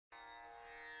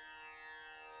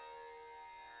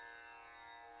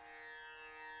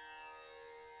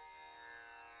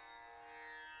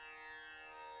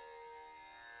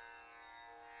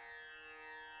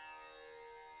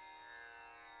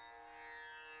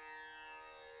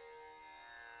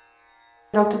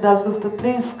Dr. Dasgupta,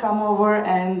 please come over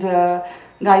and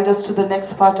guide us to the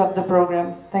next part of the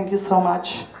program. Thank you so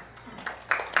much.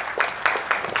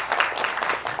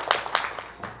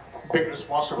 Big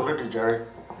responsibility, Jerry.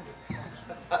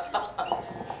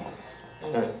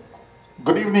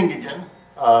 Good evening again.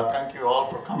 Thank you all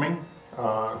for coming.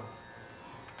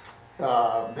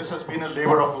 This has been a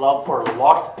labor of love for a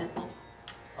lot of people.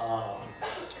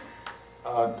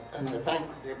 And I thank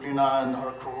Devlina and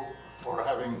her crew for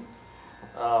having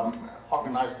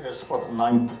organized this for the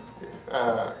 9th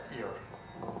year.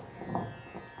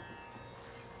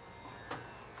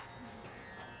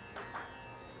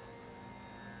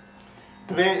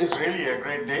 Today is really a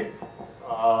great day.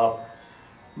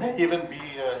 May even be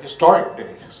a historic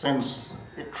day, since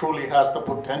it truly has the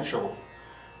potential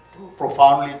to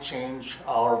profoundly change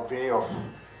our way of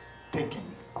thinking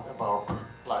about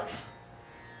life.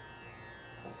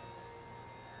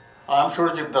 I am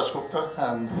Surajit Dasgupta,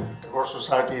 and Tagore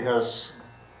Society has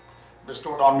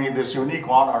bestowed on me this unique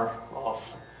honor of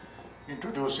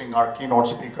introducing our keynote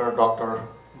speaker, Dr.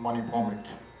 Bhaumik.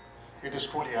 It is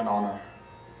truly an honor.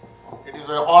 It is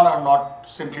an honor not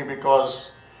simply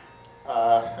because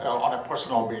on a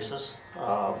personal basis.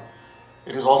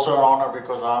 It is also an honor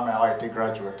because I'm an IIT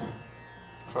graduate,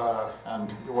 and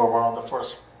you were one of the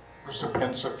first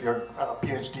recipients of your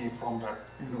PhD from that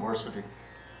university.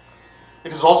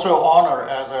 It is also an honor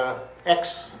as an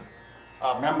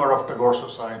ex-member of Tagore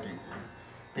Society,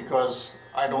 because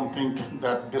I don't think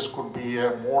that this could be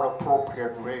a more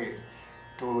appropriate way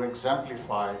to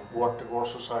exemplify what Tagore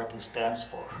Society stands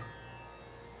for.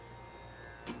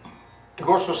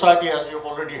 Tagore Society, as you've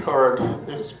already heard,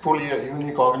 is truly a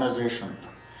unique organization.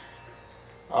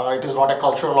 It is not a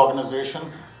cultural organization,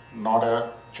 not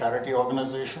a charity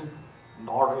organization,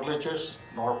 nor religious,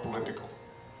 nor political.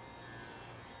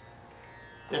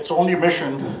 Its only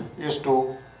mission is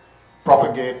to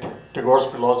propagate Tagore's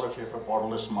philosophy of a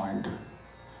borderless mind.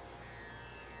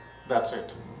 That's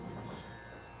it.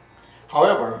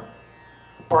 However,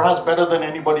 perhaps better than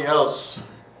anybody else,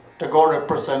 Tagore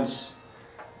represents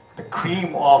the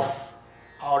cream of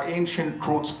our ancient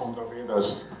truths from the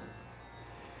Vedas.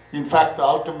 In fact, the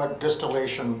ultimate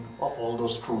distillation of all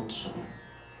those truths.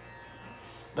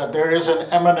 That there is an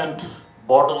eminent,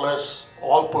 borderless,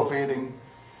 all-pervading,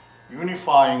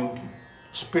 unifying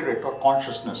spirit or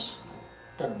consciousness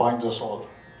that binds us all.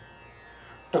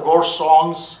 Tagore's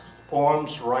songs,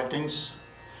 poems, writings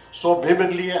so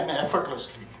vividly and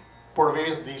effortlessly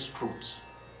pervades these truths.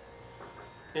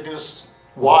 It is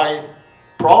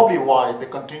probably why they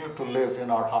continue to live in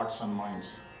our hearts and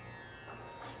minds.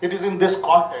 It is in this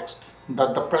context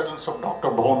that the presence of Dr.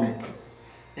 Bhaumik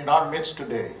in our midst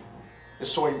today is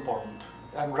so important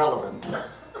and relevant,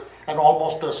 and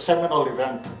almost a seminal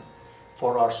event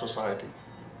for our society.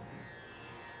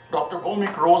 Dr.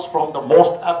 Bhaumik rose from the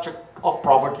most abject of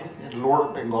poverty in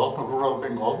rural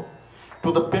Bengal,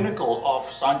 to the pinnacle of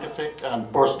scientific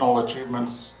and personal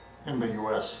achievements in the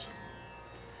US.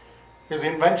 His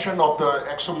invention of the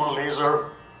Excimer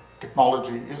laser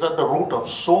technology is at the root of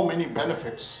so many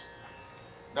benefits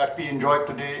that we enjoy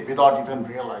today without even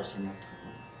realizing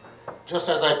it. Just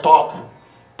as I talk,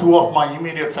 2 of my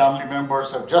immediate family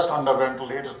members have just underwent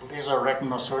laser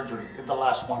retina surgery in the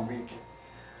last 1 week,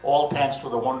 all thanks to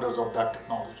the wonders of that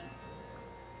technology.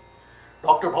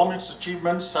 Dr. Bhaumik's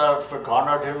achievements have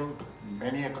garnered him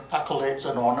many accolades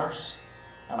and honors,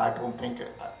 and I don't think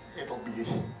it'll be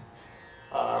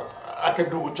I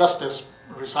can do justice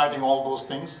reciting all those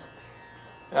things,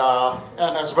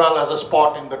 and as well as a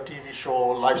spot in the TV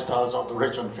show Lifestyles of the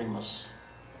Rich and Famous.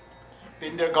 The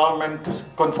Indian government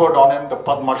conferred on him the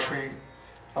Padma Shri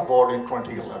award in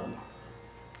 2011.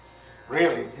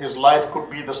 Really, his life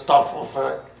could be the stuff of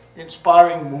an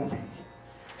inspiring movie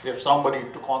if somebody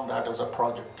took on that as a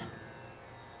project.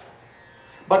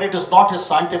 But it is not his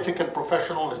scientific and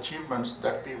professional achievements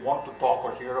that we want to talk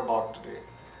or hear about today,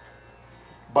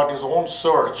 but his own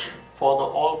search for the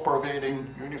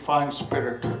all-pervading, unifying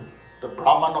spirit, the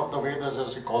Brahman of the Vedas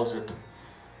as he calls it,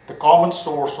 the common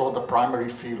source or the primary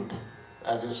field,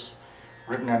 as is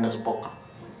written in his book.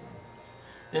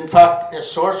 In fact, a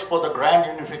search for the grand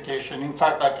unification, in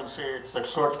fact I can say it's a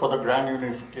search for the grand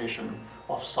unification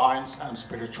of science and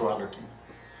spirituality,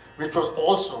 which was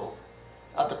also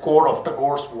at the core of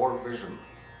Tagore's world vision,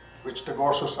 which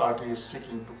Tagore Society is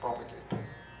seeking to propagate.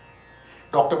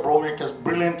 Dr. Bhaumik has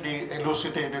brilliantly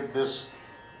elucidated this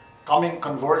coming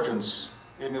convergence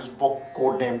in his book,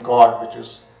 codenamed God, which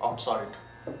is outside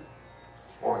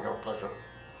for your pleasure.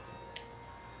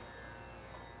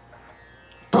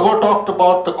 Tagore talked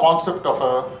about the concept of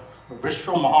a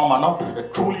Vishwa Mahamanav, a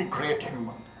truly great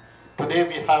human. Today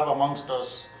we have amongst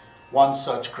us one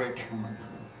such great human.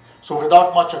 So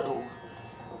without much ado,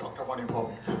 Dr.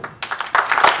 Bhaumik.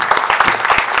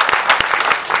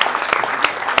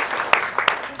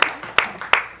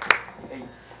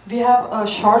 We have a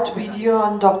short video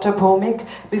on Dr. Bhaumik.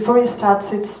 Before he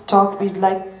starts his talk, we'd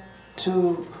like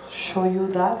to show you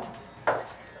that.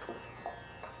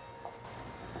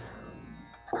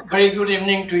 Very good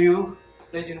evening to you,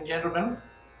 ladies and gentlemen.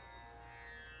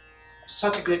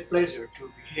 Such a great pleasure to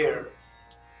be here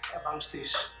amongst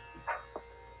this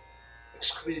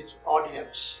exquisite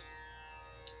audience,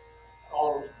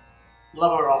 all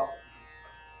lover of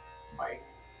my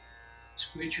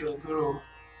spiritual guru,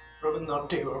 Rabindranath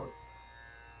Tagore,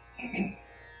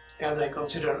 as I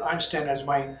consider Einstein as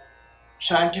my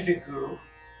scientific guru.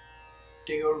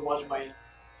 Tagore was my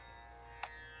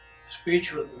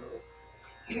spiritual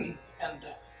guru, and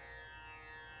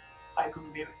I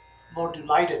couldn't be more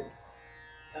delighted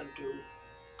than to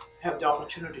have the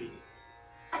opportunity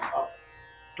of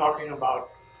talking about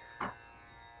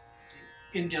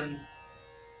the Indian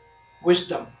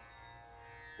wisdom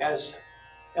as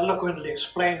eloquently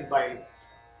explained by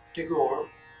Tagore,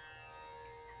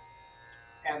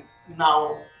 and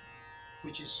now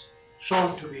which is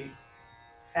shown to be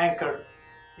anchored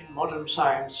in modern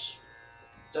science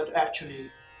that actually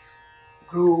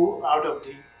grew out of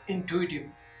the intuitive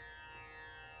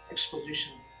expertise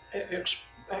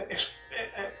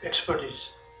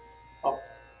of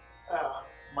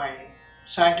my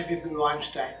scientific guru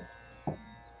Einstein.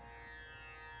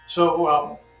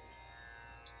 So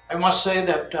I must say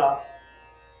that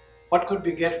what could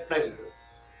be greater pleasure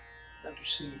than to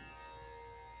see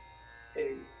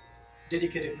a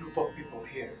dedicated group of people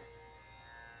here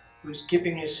who is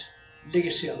keeping his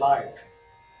legacy alive.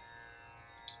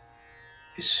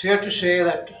 It's fair to say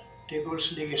that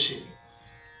Tagore's legacy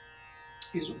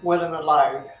is well and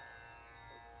alive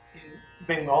in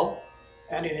Bengal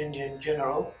and in India in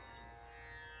general,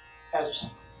 as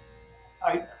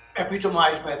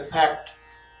epitomized by the fact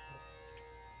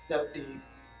that the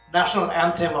national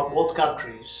anthem of both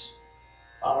countries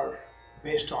are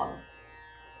based on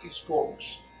his poems.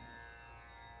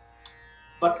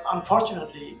 But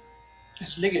unfortunately,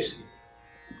 his legacy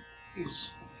is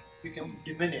become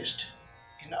diminished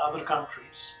in other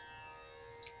countries.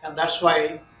 And that's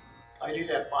why I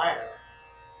really admire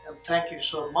and thank you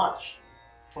so much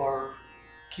for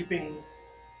keeping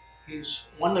his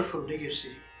wonderful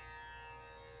legacy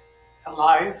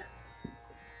alive,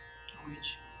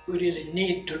 which we really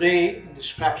need today in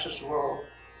this precious world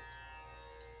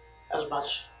as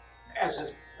much as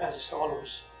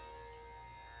always.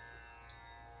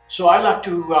 So I'd like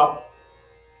to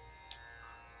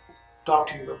talk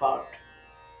to you about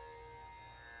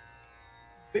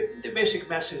the basic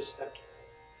message that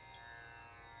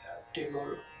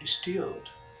Tagore distilled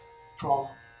from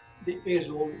the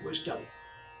age-old wisdom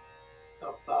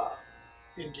of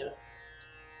India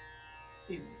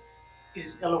in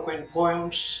his eloquent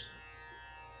poems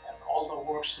and all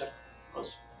the works that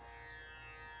was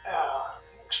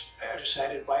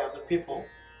recited by other people.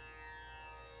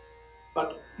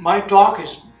 But my talk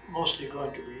is mostly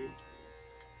going to be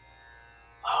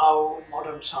how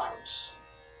modern science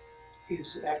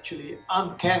is actually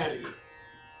uncannily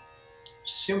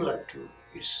similar to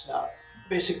its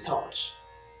basic thoughts,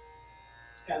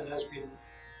 as has been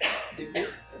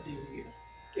the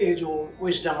age-old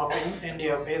wisdom of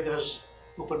India, Vedas,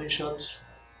 Upanishads,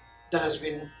 that has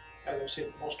been, as I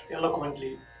said, most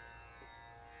eloquently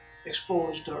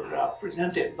exposed or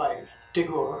presented by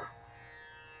Tagore.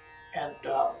 And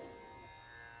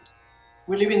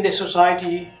we live in this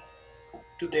society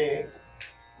today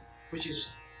which is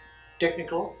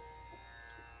technical,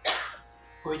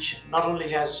 which not only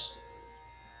has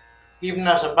given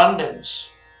us abundance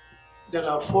that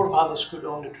our forefathers could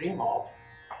only dream of,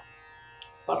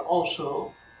 but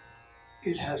also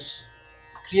it has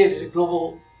created a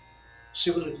global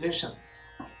civilization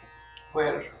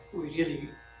where we really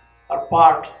are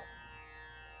part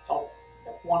of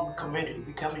one community,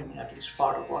 becoming at least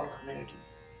part of one community.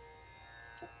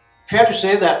 Fair to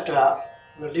say that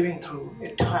we're living through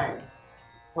a time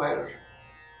where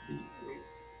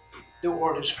the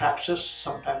world is fractious,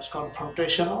 sometimes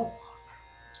confrontational,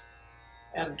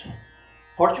 and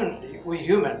fortunately we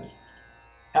humans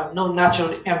have no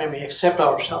natural enemy except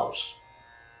ourselves.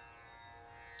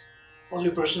 Only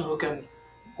person who can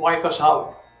wipe us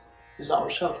out is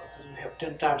ourselves, because we have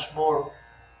 10 times more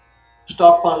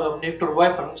stockpile of nuclear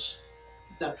weapons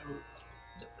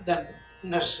than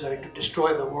necessary to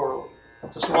destroy the world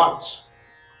just once.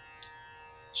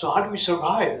 So how do we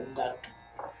survive in that?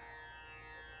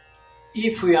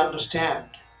 If we understand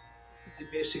the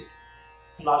basic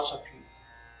philosophy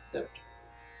that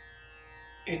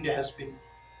India has been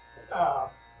uh,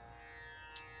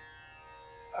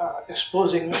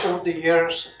 exposing over the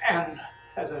years, and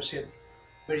as I said,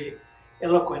 very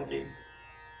eloquently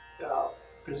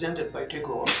presented by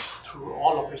Tagore through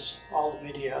all the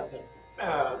media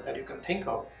that you can think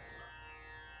of.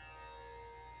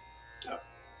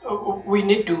 We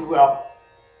need to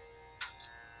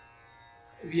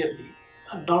really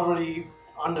not only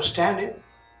understand it,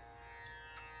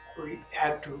 we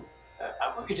had to,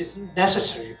 it is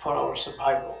necessary for our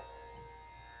survival.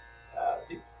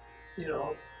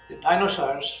 The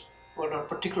dinosaurs were not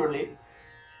particularly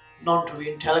known to be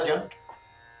intelligent,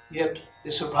 yet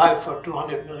they survived for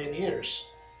 200 million years.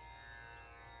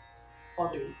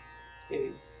 Only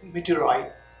a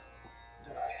meteorite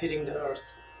hitting the earth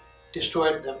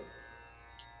destroyed them.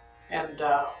 And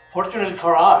fortunately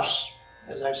for us,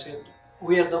 as I said,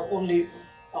 we are the only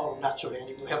our natural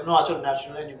enemy. We have no other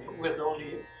natural enemy. We're the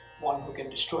only one who can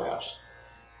destroy us.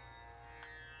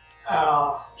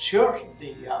 Sure,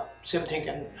 the same thing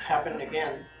can happen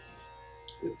again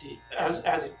with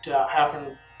as it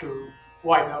happened to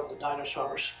wipe out the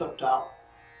dinosaurs. But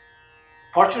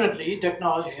fortunately,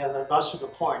 technology has advanced to the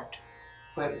point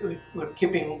where we're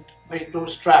keeping very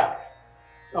close track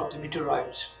of the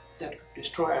meteorites that could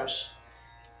destroy us,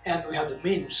 and we have the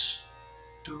means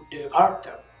to divert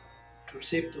them to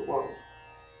save the world.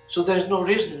 So there is no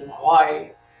reason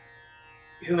why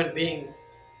human being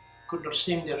could not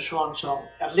sing their swan song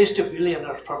at least a billion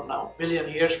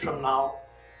years from now,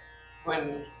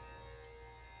 when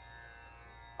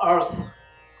Earth,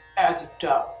 as it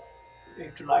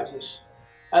utilizes,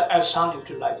 as sun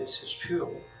utilizes its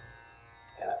fuel,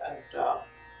 and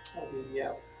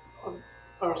the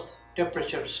Earth's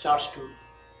temperature starts to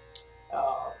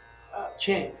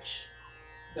change,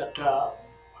 that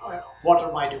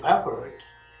water might evaporate.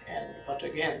 But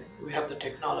again, we have the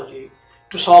technology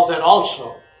to solve that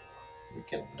also. We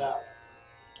can, I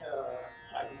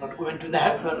will not go into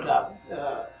that, but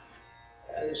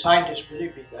scientists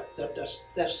believe me that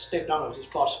that's technology is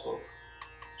possible.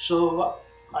 So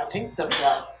I think that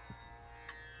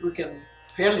we can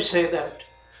fairly say that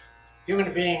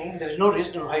there is no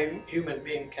reason why human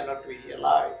being cannot be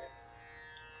alive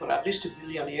for at least 1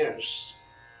 billion years,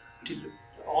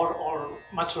 or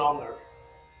much longer,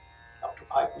 up to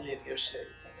 5 billion years, say,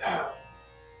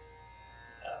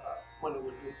 when we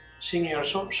will be singing our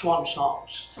swan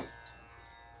songs.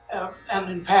 And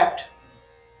in fact,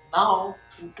 now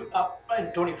in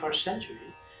 21st century,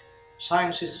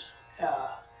 science is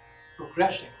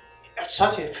progressing at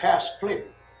such a fast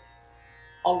clip,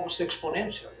 almost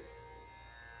exponentially.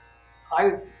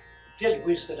 I really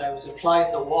wish that I was a fly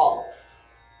in the wall,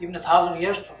 even 1,000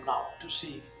 years from now, to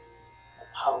see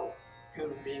how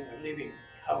human beings are living,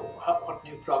 what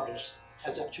new progress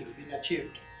has actually been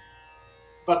achieved.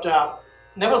 But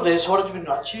nevertheless, what has been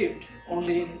achieved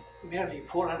only in merely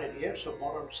 400 years of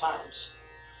modern science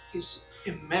is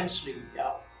immensely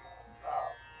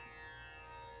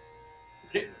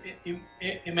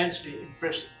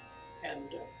impressive. And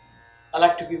I'd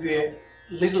like to give you a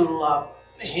little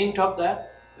hint of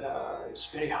that. It's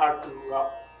very hard to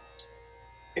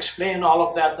explain all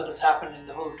of that has happened in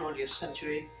the whole 20th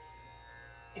century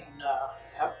in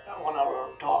 1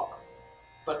 hour talk.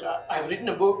 But I've written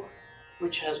a book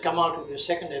which has come out with the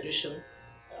 2nd edition,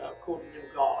 Code New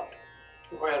God,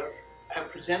 where I have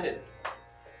presented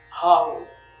how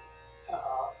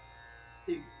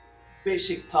the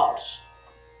basic thoughts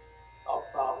of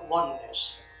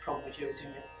oneness, from which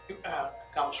everything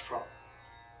comes from,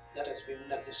 that has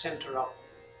been at the center of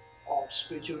all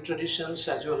spiritual traditions,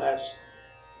 as well as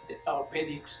our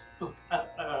Vedic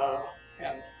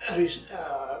and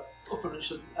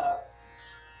Upanishad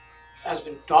has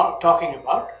been talking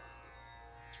about.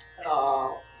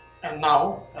 And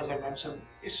now, as I mentioned,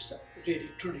 it's really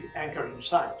truly anchored in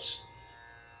science.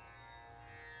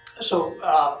 So,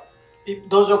 if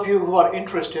those of you who are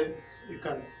interested, you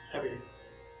can have a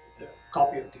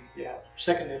copy of the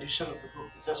 2nd edition of the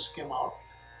book that just came out.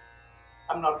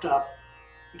 I'm not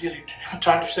really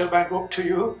trying to sell my book to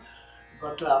you,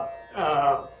 but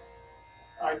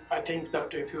I think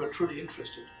that if you are truly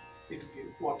interested, it would be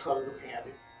worthwhile looking at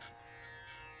it.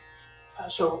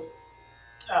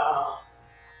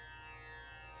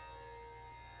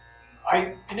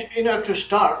 In order to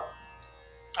start,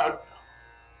 I'd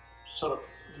sort of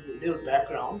give you a little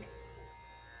background.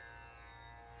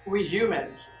 We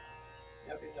humans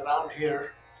have been around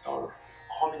here, our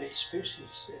hominid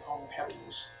species, Homo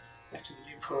habilis, actually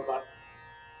lived for about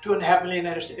 2.5 million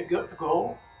years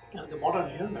ago, and the modern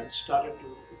humans started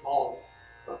to evolve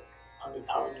about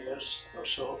 100,000 years or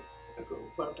so ago.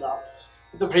 But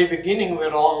At the very beginning,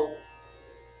 we're all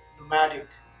nomadic,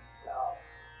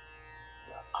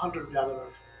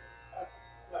 hunter-gatherer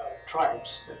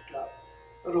tribes that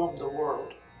roam the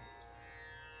world.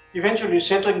 Eventually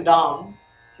settling down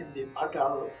in the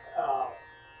fertile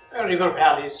river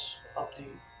valleys of the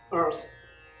earth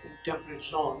in temperate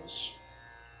zones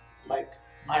like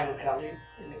Nile Valley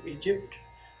in Egypt,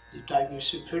 the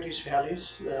Tigris-Euphrates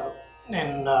valleys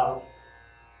in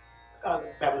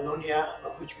Babylonia,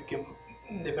 which became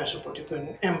the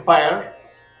Mesopotamian Empire,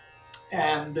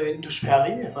 and the Indus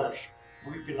Valley, where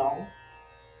we belong,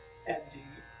 and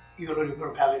the Ural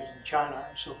River valleys in China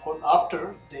and so forth.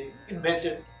 After they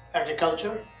invented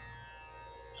agriculture,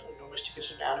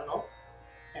 domesticated animal,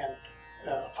 and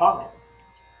farming,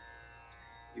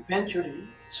 eventually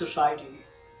society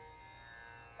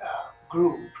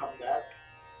grew from that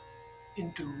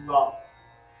into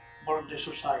modern day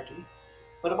society.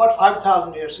 But about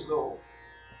 5,000 years ago,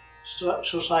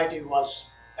 society was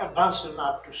advanced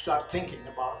enough to start thinking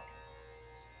about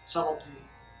some of the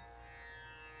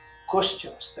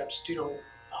questions that still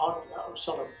haunt,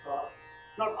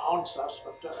 not haunts us,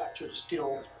 but actually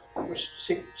still we're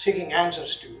seeking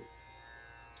answers to.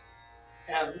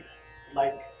 And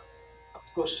like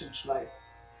questions like,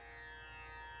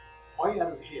 why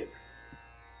are we here?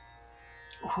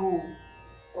 Who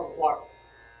or what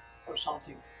or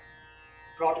something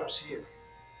brought us here?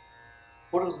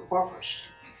 What is the purpose?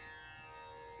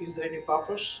 Is there any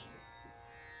purpose?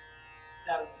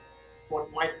 And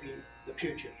what might be the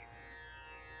future?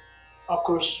 Of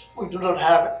course, we do not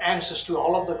have answers to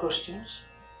all of the questions,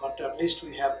 but at least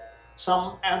we have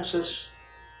some answers,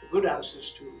 good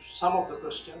answers to some of the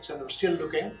questions, and we're still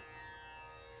looking.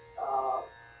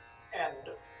 And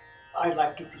I'd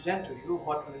like to present to you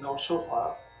what we know so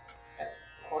far and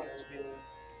what has been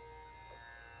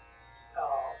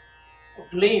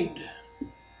gleaned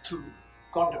through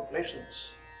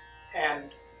contemplations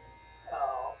and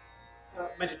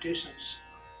meditations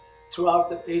throughout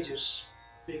the ages,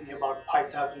 being about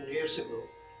 5,000 years ago,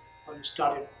 when it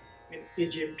started in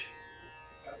Egypt,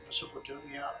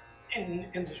 Mesopotamia, in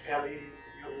Indus Valley,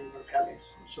 Ural River valleys,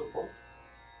 and so forth.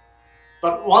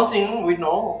 But one thing we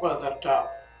know that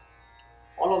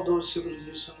all of those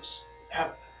civilizations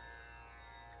have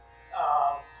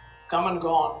come and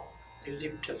gone. They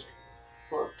lived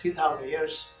for 3,000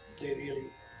 years. They really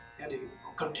had a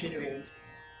continuing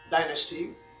dynasty,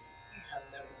 and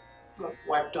then got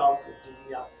wiped out with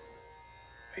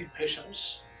the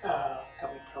invasions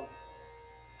coming from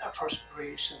first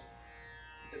Greece and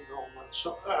the Roman,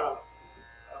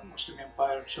 Muslim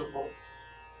Empire, and so forth.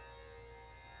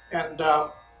 And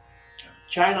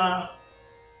China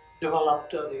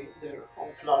developed their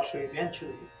own philosophy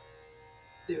eventually.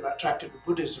 They were attracted to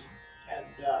Buddhism, and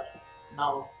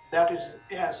now that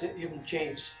has even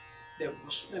changed.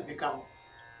 They've become,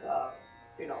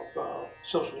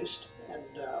 socialist, and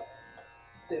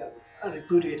they are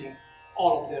repudiating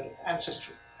all of their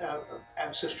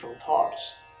ancestral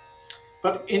thoughts.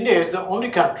 But India is the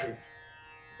only country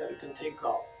that you can think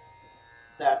of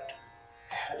that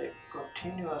had a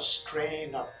continuous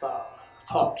strain of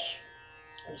thoughts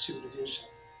and civilization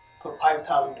for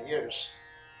 5,000 years.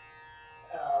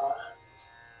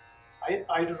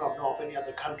 I do not know of any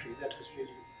other country that has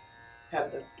really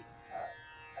had that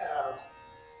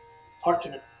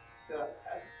fortunate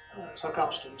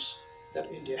circumstance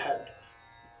that India had.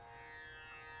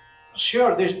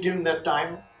 Sure, during that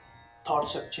time,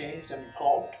 thoughts have changed and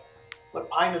evolved, but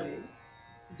finally,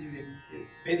 during the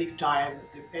Vedic time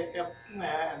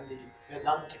and the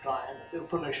Vedanta time, the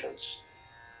Upanishads,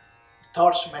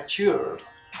 thoughts matured,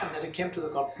 and then it came to the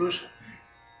conclusion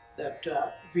that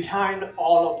behind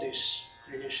all of this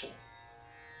creation,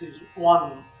 there is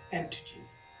one entity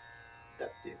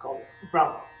that they call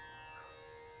Brahma.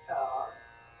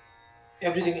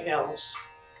 Everything else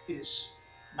is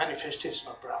manifestation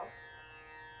of Brahma.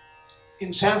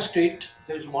 In Sanskrit,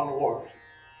 there is one word.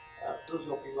 Those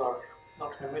of you who are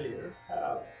not familiar,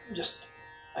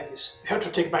 I guess you have to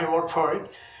take my word for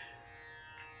it.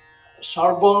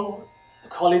 Sarvam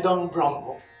Khalidam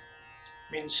Brahma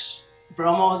means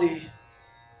Brahma, the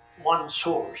one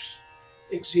source,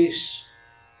 exists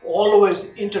always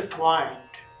intertwined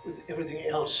with everything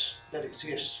else that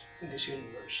exists in this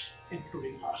universe,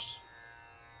 including us.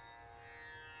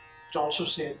 It also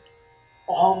said,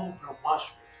 Aham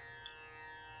Brahmasmi,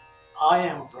 I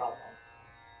am Brahma.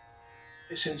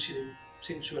 Essentially,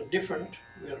 since we are different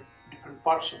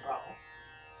parts of Brahma.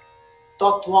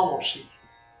 Tattvamasi,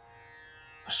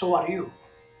 so are you.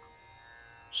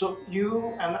 So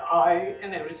you and I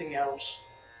and everything else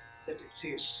that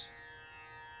exists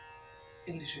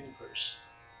in this universe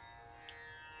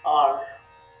are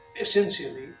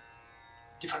essentially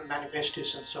different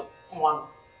manifestations of one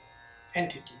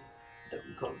entity that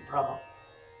we call Brahma.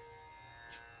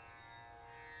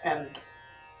 And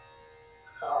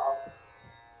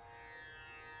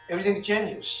everything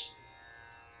changes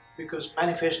because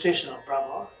manifestation of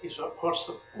Brahma is, of course,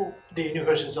 the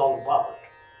universe is all about.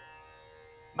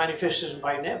 Manifestation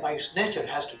by its nature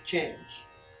has to change.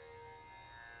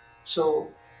 So,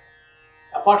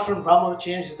 apart from Brahma,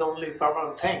 change is the only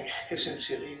permanent thing,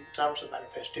 essentially, in terms of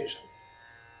manifestation.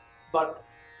 But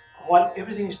while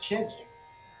everything is changing,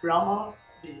 Brahma,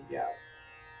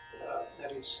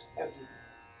 that is at the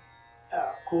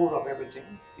core of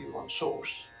everything, the one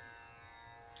source,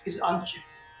 is unchanged.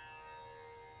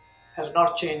 Has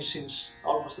not changed since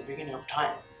almost the beginning of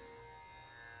time.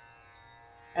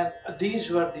 And these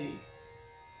were the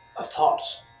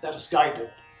thoughts that has guided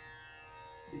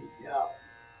the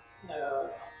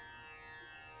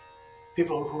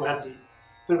people who had the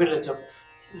privilege of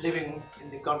living in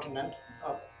the continent,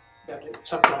 that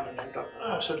subcontinent,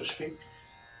 so to speak,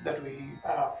 that we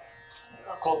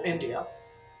call India.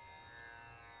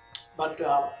 But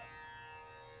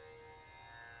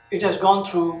it has gone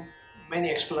through many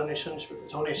explanations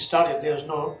because when it started, there was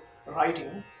no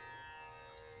writing.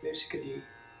 Basically,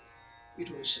 it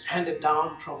was handed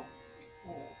down from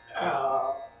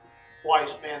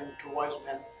wise men to wise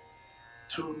men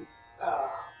through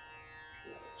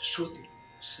Shruti,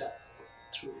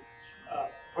 through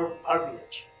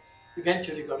verbiage.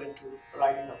 Eventually got into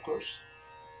writing, of course.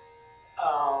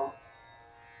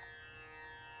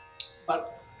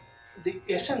 But the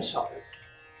essence of it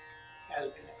has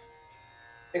been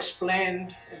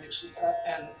explained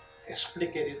and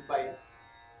explicated by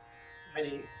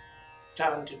many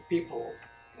talented people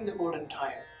in the olden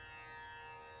time.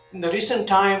 In the recent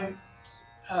time,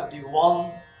 the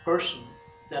one person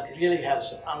that really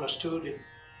has understood it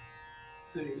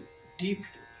very deeply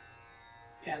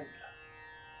and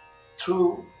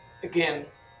through, again,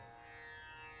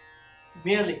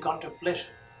 merely contemplation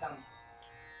and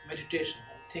meditation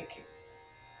and thinking,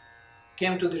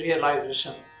 came to the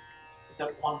realization that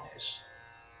oneness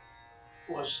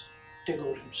was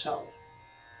Tagore himself.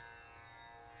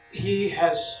 He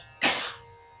has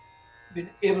been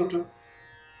able to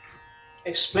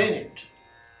explain it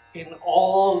in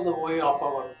all the way of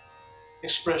our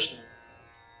expression,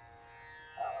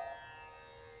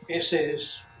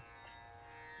 essays,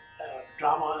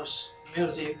 dramas,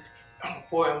 music,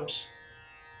 poems,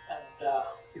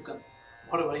 and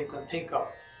whatever you can think of.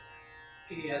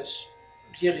 He has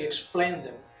really explained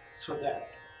them so that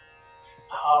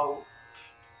how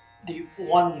the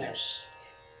oneness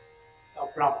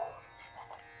of Brahma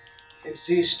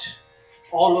exists,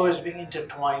 always being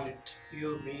intertwined with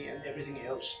you, me, and everything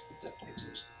else that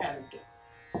exists. And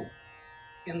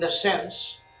in the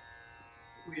sense,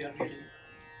 we are really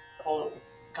all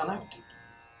connected.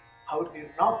 How would we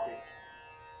not be?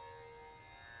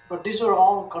 But these are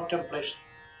all contemplation,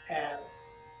 and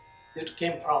that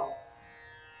came from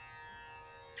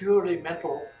purely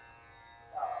mental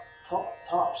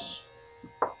thoughts.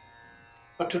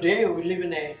 But today we live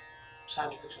in a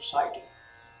scientific society,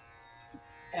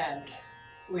 and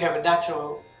we have a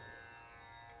natural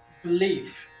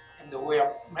belief in the way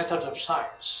of method of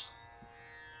science.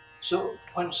 So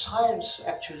when science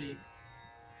actually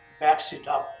backs it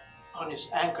up on its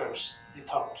anchors, the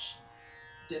thoughts,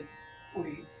 then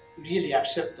we really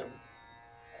accept them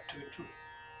to be true.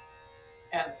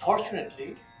 And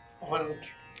fortunately, when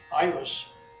I was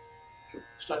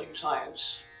studying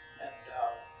science,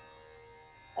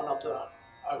 and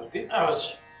I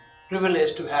was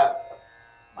privileged to have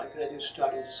my graduate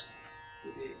studies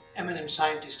with the eminent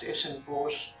scientist S.N.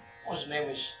 Bose, whose name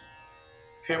is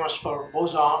famous for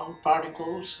boson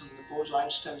particles and the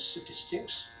Bose-Einstein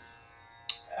statistics.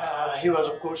 He was,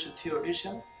 of course, a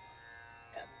theoretician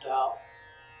and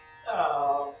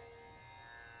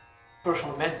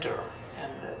personal mentor,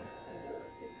 and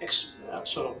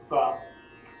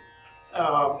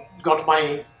got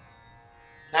my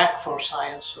knack for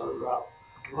science or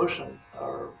devotion,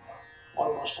 or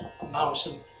almost now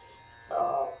some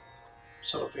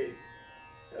sort of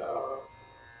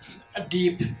a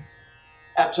deep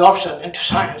absorption into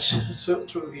science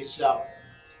through his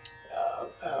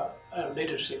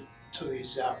leadership, through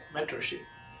his mentorship.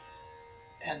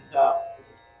 And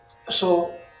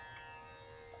so,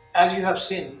 as you have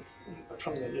seen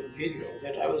from the little video,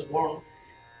 that I was born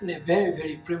in a very,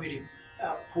 very primitive,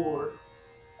 poor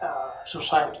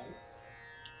society,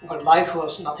 where life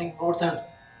was nothing more than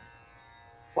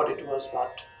what it was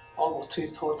about almost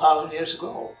 3,000-4,000 years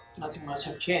ago. Nothing much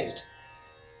had changed.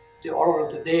 The order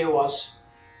of the day was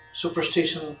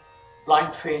superstition,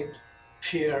 blind faith,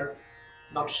 fear,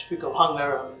 not to speak of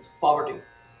hunger and poverty.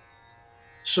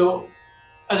 So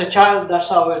as a child, that's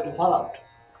how I developed.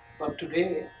 But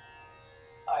today,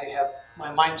 I have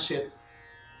my mindset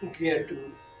geared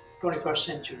to 21st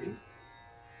century,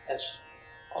 as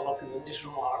all of you in this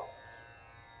room are.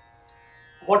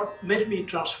 What made me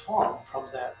transform from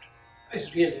that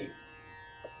is really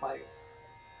my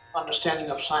understanding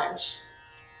of science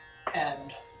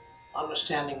and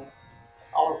understanding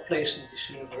our place in this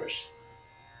universe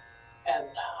and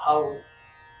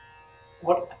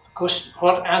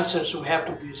what answers we have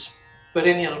to these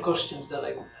perennial questions that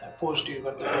I posed to you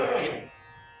at the very beginning.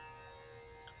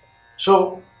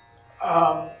 So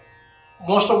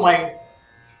most of my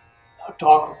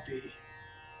talk would be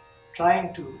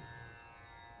trying to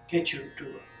get you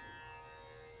to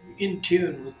in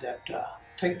tune with that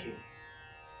thinking.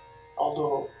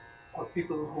 Although for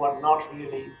people who are not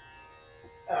really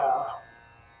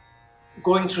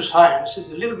going through science, it's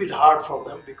a little bit hard for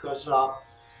them because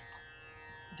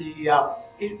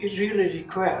it really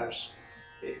requires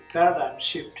a paradigm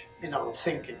shift in our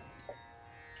thinking,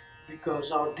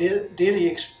 because our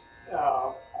daily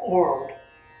world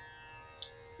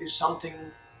is something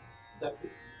that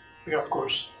we of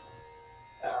course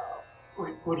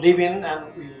we live in,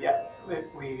 and we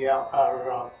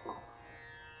are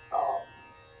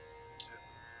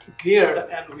geared,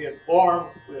 and we are born,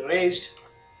 we're raised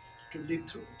to live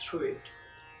through it.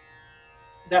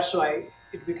 That's why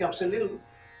it becomes a little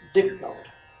difficult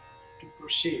to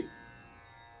perceive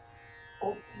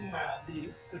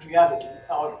the reality.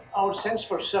 Our sense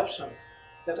perception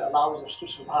that allows us to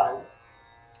survive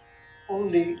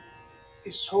only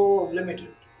is so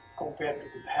limited compared to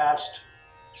the vast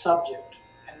subject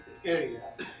and the area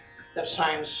that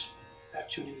science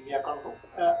actually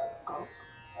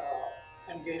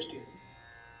engaged in.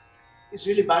 It's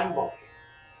really mind-boggling.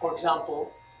 For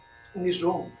example, in this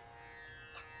room,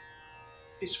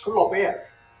 it's full of air.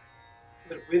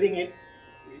 We're breathing it.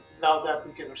 Without that,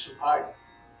 we cannot survive.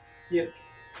 Yet,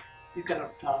 you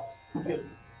cannot really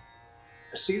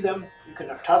see them. You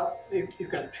cannot touch. You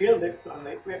can feel them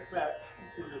when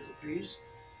there's a breeze.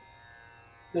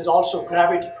 There's also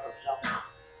gravity, for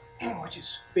example, which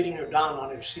is beating you down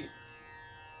on your seat.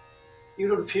 You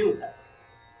don't feel that.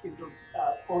 You don't,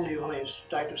 only when you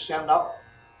try to stand up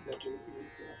that you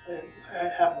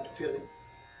happen to feel it.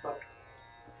 But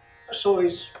so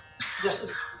it's just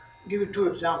to give you two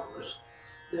examples.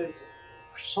 There is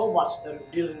so much that we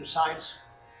deal in science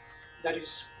that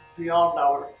is beyond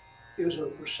our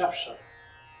usual perception.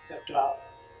 That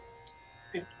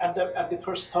at the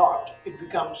first thought, it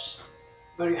becomes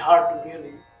very hard to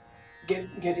really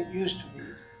get it used to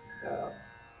the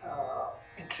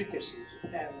intricacies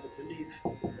and the belief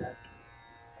that.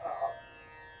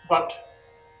 But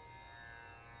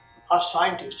us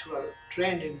scientists who are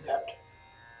trained in that,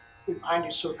 we find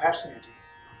it so fascinating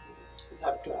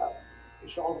that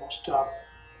it's almost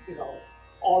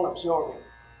all absorbing.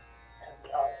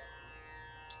 And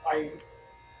I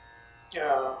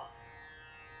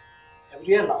have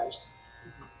realized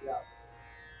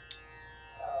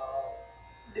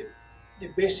the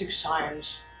basic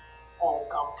science all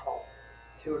come from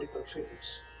theoretical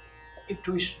physics.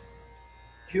 Intuition.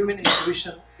 Human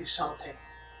intuition is something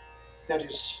that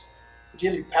is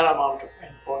really paramount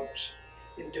importance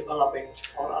in developing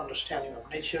our understanding of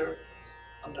nature,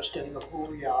 understanding of who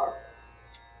we are.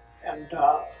 And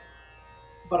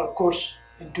but of course,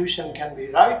 intuition can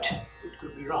be right, it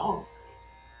could be wrong,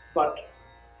 but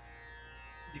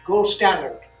the gold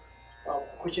standard of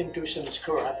which intuition is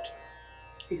correct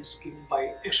is given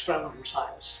by experimental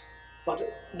science. But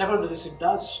nevertheless, it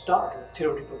does start with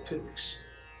theoretical physics.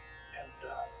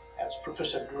 And as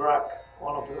Professor Dirac,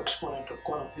 one of the exponents of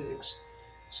quantum physics,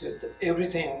 said that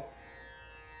everything,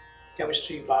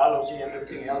 chemistry, biology, and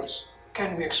everything else,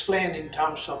 can be explained in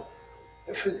terms of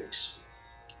physics.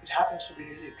 It happens to be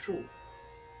really true.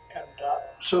 And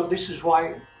so this is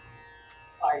why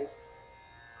I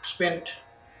spent,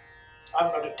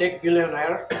 I'm not a tech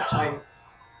billionaire, but I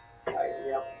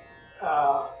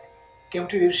came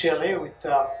to UCLA with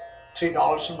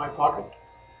 $3 in my pocket,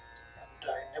 and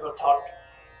I never thought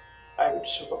I would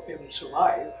even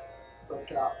survive. But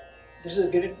this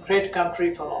is a great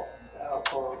country for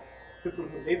people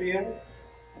who live here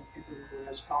and people who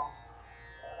has come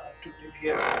to live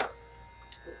here.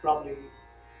 Probably,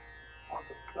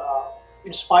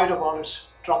 in spite of all its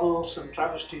troubles and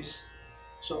travesties,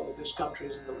 some of the best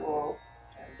countries in the world.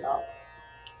 And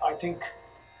I think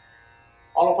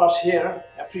all of us here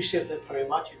appreciate that very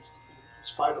much, in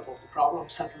spite of all the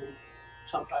problems that we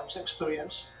sometimes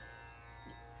experience.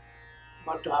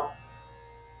 But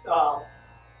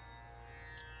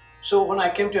So when I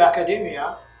came to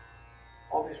academia,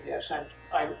 obviously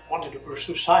I wanted to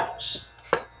pursue science,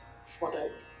 but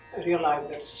I realized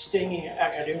that staying in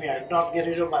academia did not get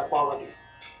rid of my poverty.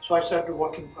 So I started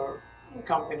working for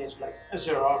companies like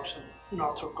Xerox and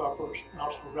Northrop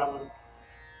Grumman,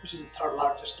 which is the third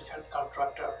largest defense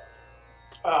contractor,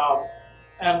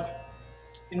 and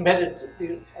invented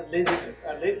the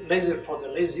laser for the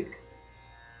LASIK,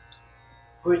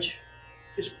 which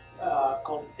is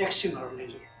called Excimer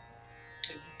laser,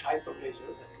 a new type of laser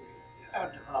that we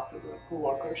have developed with our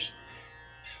co-workers.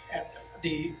 And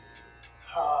the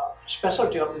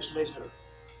specialty of this laser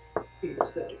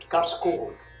is that it cuts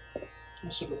cold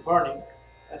instead of burning,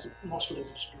 as most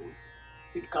lasers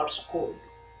do. It cuts cold.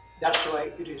 That's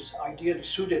why it is ideally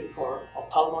suited for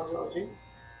ophthalmology,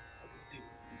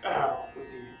 with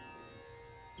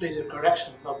the laser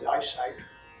correction of the eyesight.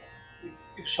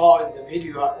 You saw in the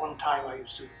video at one time I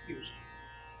used to use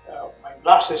my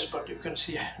glasses, but you can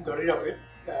see I got rid of it.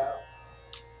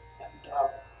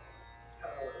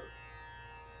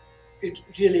 It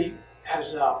really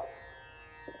has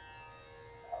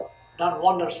done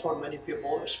wonders for many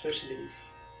people, especially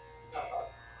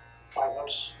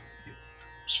pilots, the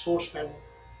sportsmen,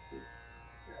 the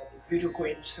video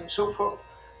queens, and so forth.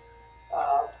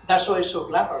 That's why it's so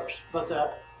glamorous. But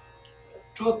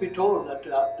truth be told, that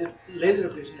the laser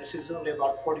business is only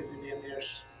about 40 billion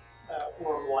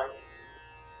worldwide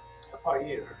per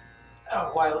year,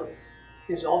 while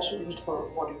it's also used for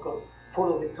what you call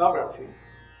photolithography,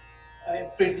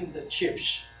 printing the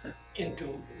chips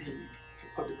into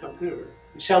for the computer,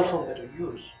 the cell phone that you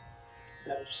use.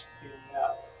 That's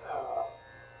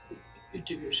the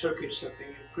integrated circuits are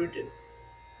being printed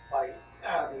by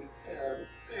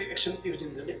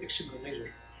using the Excimer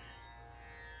laser.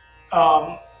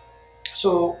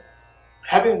 So,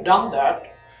 having done that,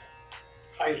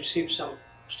 I received some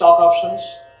stock options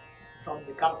from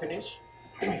the companies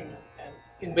and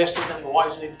invested them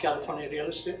wisely in California real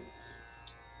estate,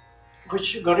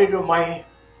 which got rid of my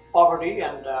poverty,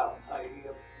 and I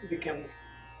became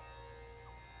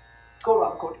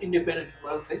quote-unquote independent and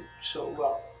wealthy.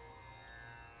 So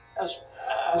as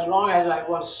long as I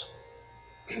was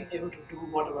able to do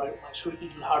whatever my sweet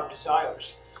little heart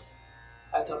desires,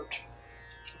 I thought,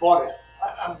 boy,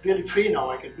 I'm really free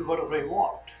now, I can do whatever I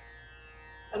want.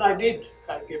 And I did.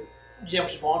 I gave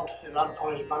James Bond a run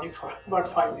for his money for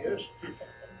about 5 years.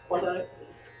 But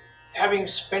having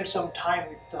spent some time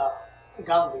with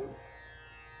Gandhi,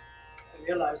 I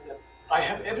realized that I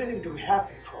have everything to be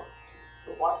happy for.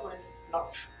 So why am I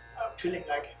not feeling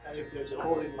like as if there's a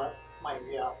hole in my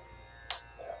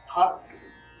heart?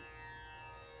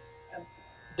 And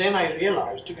then I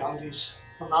realized Gandhi's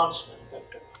announcement that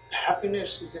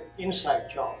happiness is an inside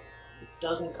job. It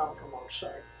doesn't come from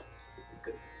outside.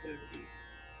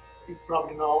 You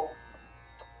probably know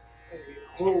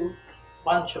a whole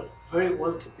bunch of very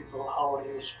wealthy people, Howard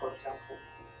Hughes, for example,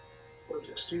 was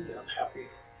extremely unhappy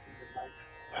in their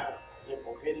life. Jim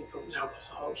Mulvaney, for example,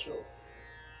 also.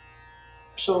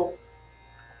 So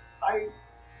I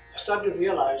started to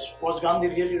realize, was Gandhi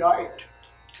really right?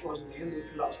 Was the Hindu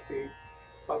philosophy,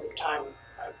 by the time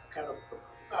I kind of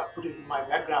put it in my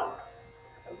background,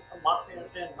 in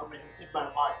my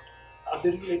mind, are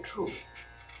they really true?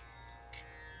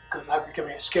 Because I became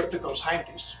a skeptical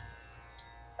scientist.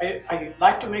 I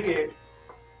like to make a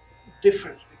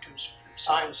difference between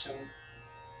science and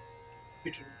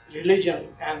between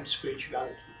religion and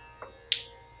spirituality.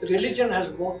 Religion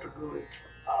has more to do with,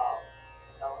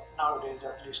 nowadays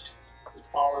at least, with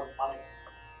power and money.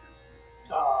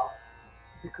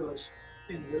 Because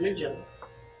in religion,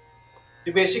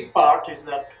 the basic part is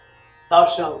that thou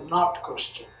shalt not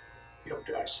question. You have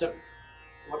to accept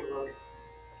whatever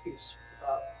is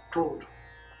told.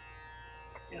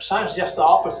 In science, just the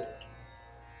opposite.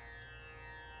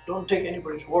 Don't take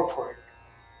anybody's word for it.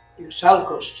 You shall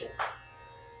question.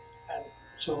 And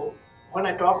so, when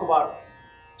I talk about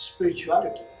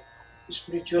spirituality is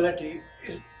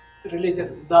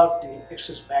religion without the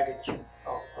excess baggage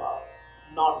of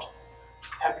not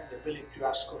having the ability to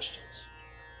ask questions.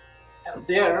 And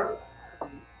there,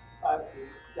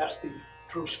 that's the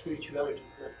true spirituality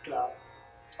that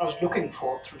I was looking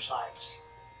for through science.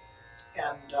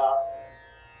 And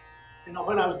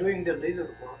when I was doing the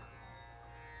laser work,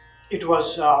 it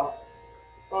was,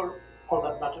 or for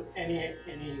that matter, any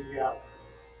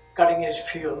cutting edge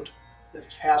field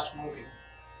that's fast moving,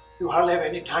 you hardly have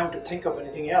any time to think of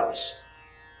anything else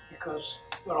because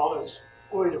you're always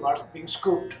worried about being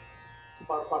scooped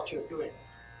about what you're doing.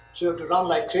 So you have to run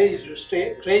like crazy to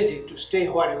stay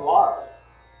where you are.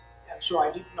 And so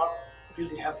I did not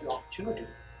really have the opportunity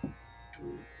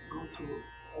to go through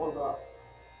all the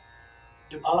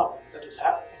development that is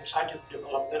happening, scientific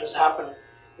development that has happened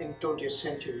in 20th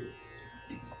century.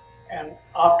 And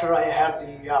after I had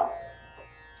the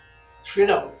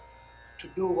freedom to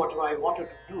do what I wanted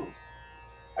to do,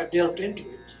 I delved into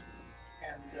it.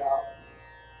 And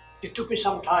it took me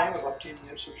some time, about 10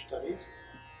 years of studies.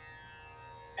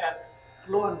 And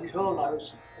lo and behold, I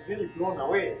was really blown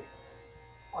away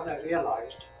when I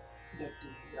realized that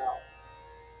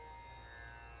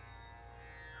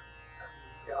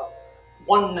the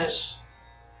oneness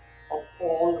of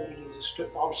all religious,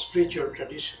 all spiritual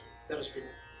tradition that has been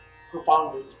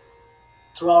propounded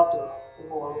throughout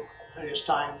the world at various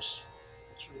times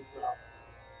through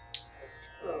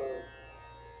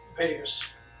various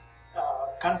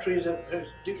countries at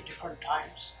different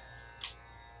times.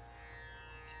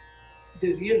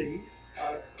 They really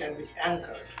can be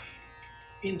anchored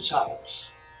in science.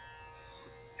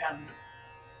 And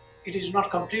it is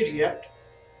not complete yet,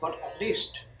 but at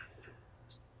least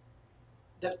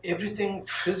that everything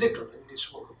physical in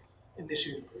this world, in this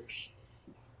universe,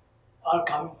 are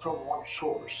coming from one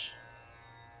source.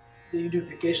 The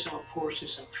unification of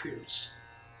forces and fields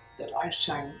that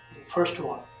Einstein is the first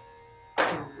one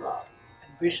to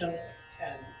envision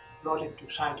and brought into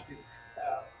scientific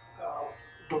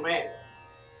domain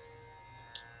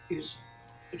is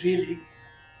really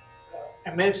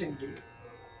amazingly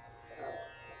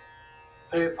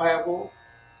verifiable,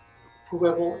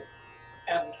 provable,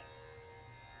 and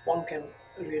one can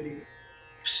really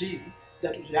see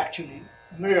that it actually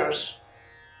mirrors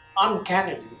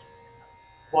uncannily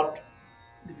what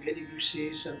the Vedic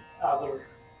rishis and other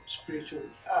spiritual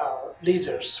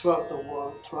leaders throughout the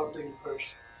world, throughout the universe,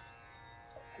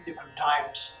 at different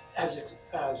times, as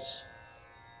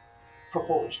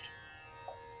proposed.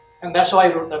 And that's why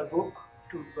I wrote that book,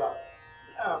 to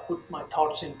put my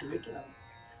thoughts into it. And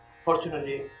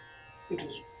fortunately,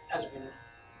 has been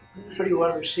pretty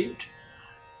well received.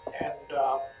 And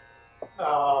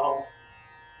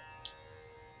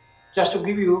just to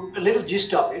give you a little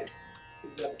gist of it,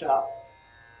 is that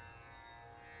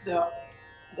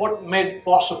what made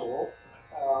possible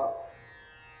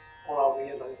for our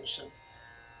realization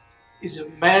is a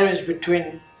marriage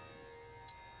between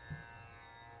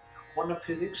quantum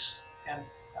physics and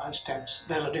Einstein's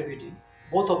relativity.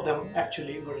 Both of them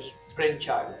actually were his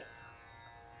brainchild.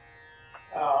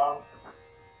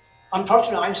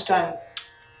 Unfortunately, Einstein,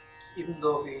 even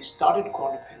though he started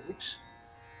quantum physics,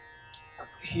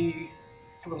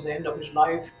 towards the end of his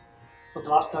life, for the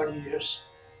last 30 years,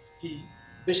 he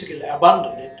basically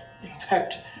abandoned it. In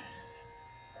fact,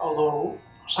 although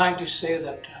scientists say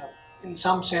that in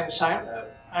some sense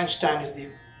Einstein is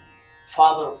the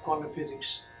father of quantum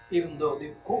physics, even though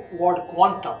the word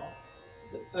quantum,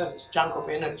 the chunk of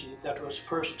energy that was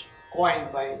first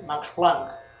coined by Max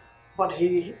Planck, but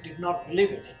he did not believe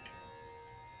in it.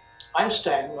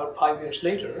 Einstein, about 5 years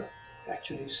later,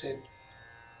 actually said,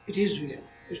 it is real,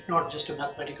 it's not just a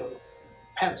mathematical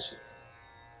pencil.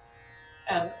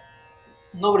 And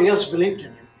nobody else believed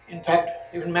in it. In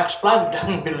fact, even Max Planck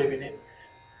doesn't believe in it.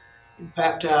 In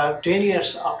fact, 10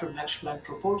 years after Max Planck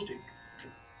proposed it,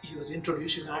 he was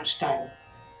introducing Einstein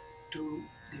to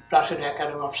the Planetary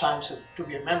Academy of Sciences to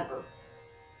be a member.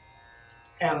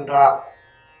 And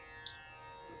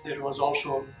there was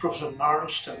also Professor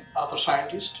Nernst and other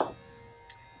scientists.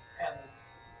 And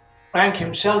Planck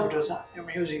himself, it was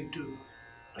amusing to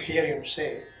hear him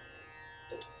say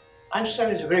that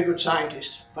Einstein is a very good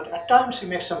scientist, but at times he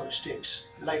makes some mistakes,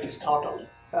 like his thought of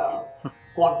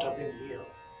quantum being real.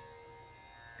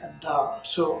 And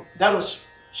so that was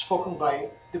spoken by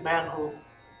the man who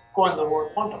coined the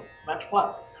word quantum, Max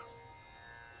Planck.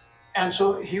 And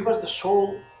so he was the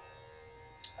sole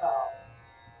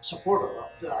supporter of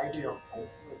the idea of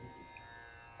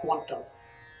quantum,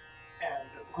 and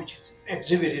which is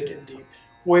exhibited in the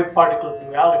wave-particle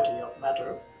duality of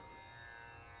matter.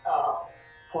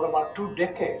 For about 2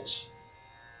 decades,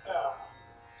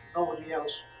 nobody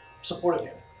else supported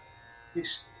him. He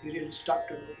really stuck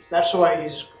to it. That's why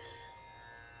he's,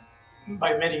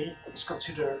 by many, is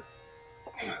considered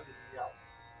the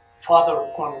father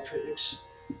of quantum physics.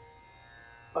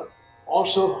 But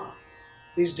also,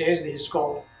 these days, he's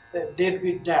called the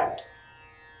deadbeat dad,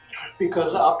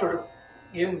 because after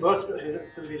giving birth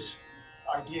to his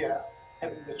idea,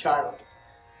 having the child,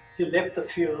 he left the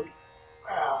field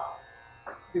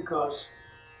because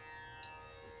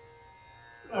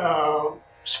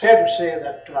it's fair to say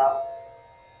that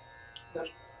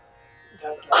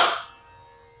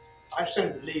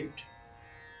Einstein believed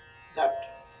that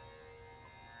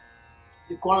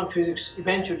the quantum physics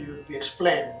eventually would be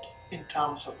explained in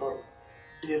terms of our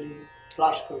daily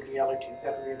classical reality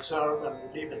that we observe and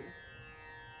we live in.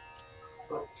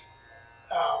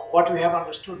 what we have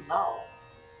understood now,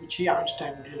 which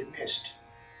Einstein really missed,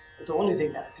 is the only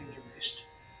thing I think he missed,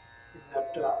 is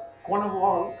that quantum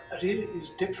world really is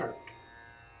different.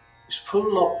 It's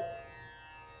full of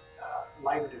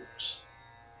liveliness,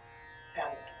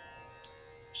 and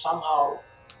somehow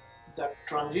the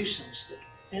transitions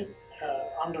that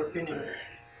underpinning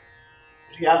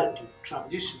reality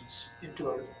transitions into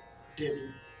our daily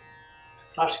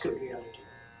classical reality.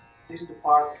 This is the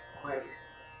part where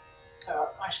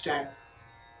Einstein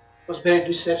was very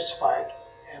dissatisfied,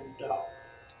 and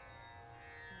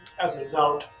as a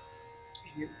result,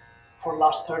 for the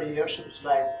last 30 years of his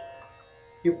life,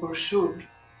 he pursued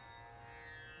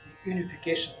the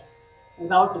unification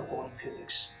without the quantum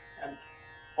physics. And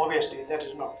obviously that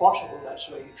is not possible, that's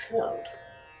why he failed.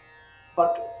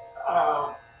 But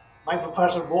my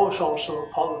professor Walsh also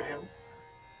followed him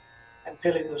and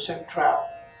fell in the same trap,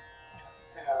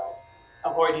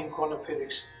 avoiding quantum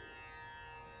physics,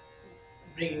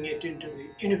 bringing it into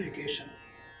the unification.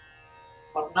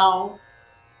 But now,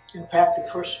 in fact, the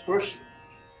first person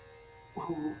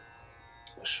who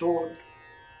showed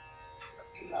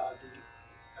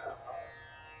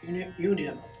the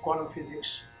union of quantum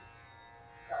physics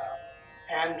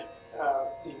and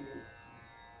the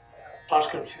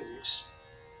classical physics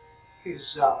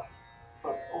is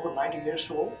over 90 years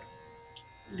old,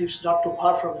 lives not too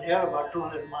far from here, about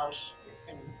 200 miles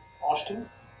in Austin,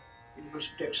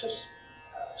 University of Texas,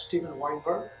 Steven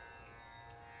Weinberg.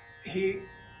 He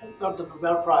got the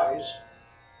Nobel Prize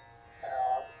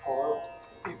for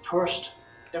the first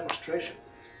demonstration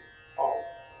of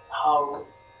how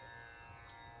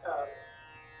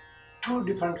two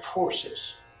different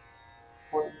forces,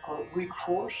 what we call weak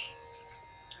force,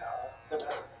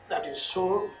 that is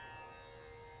so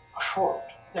short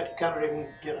that it cannot even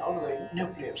get out of the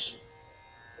nucleus.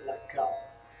 Like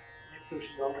nucleus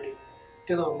is already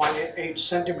 10 to the minus 8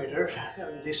 centimeters,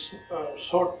 and this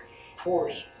short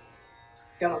force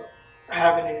cannot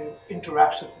have any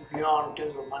interaction beyond 10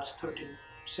 to the minus 13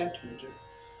 centimeters,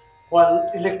 while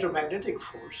electromagnetic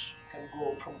force can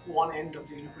go from one end of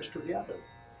the universe to the other.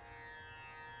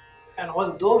 And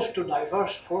when those two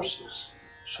diverse forces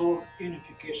showed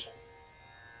unification,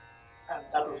 and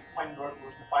that was Weinberg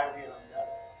was the pioneer on that,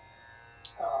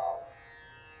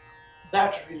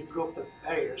 that really broke the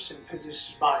barriers in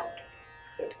physicists' mind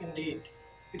that indeed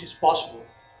it is possible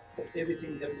that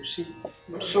everything that we see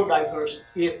is so diverse,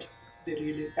 yet they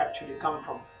really actually come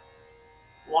from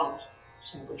one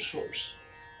single source.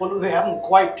 Well, we haven't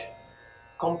quite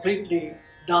completely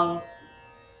done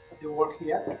the work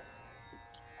yet.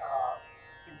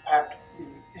 In fact, the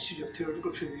Institute of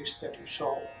Theoretical Physics that you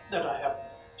saw, that I have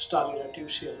studied at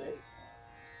UCLA,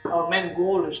 our main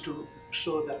goal is to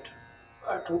show that,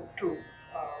 to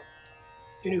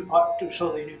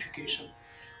show the unification.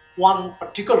 One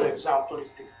particular example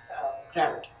is the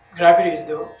gravity. Gravity is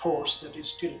the force that is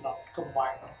still not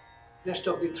combined. Rest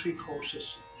of the three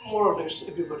forces, more or less,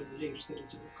 everybody believes that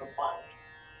it's combined,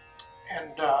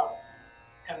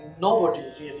 and nobody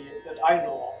really that I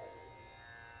know of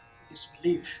is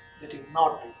belief that it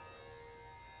not be,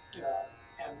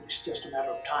 and it's just a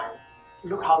matter of time.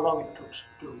 Look how long it took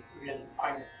to really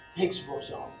find Higgs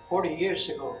boson. 40 years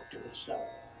ago, it was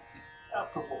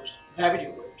proposed. Gravity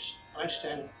waves.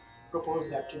 Einstein proposed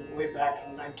that way back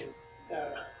in 19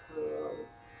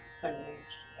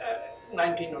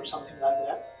 or something like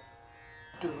that,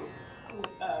 to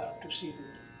see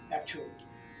the actual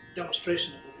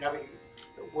demonstration of the gravity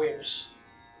waves.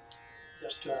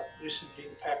 Just recently,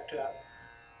 in fact,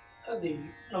 the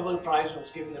Nobel Prize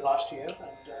was given the last year,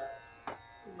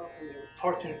 and we were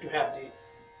fortunate to have the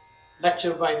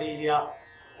lecture by the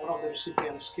one of the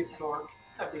recipients, Skip Thorne,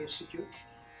 at the institute.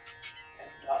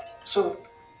 And so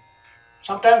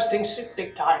sometimes things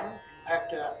take time. In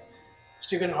fact,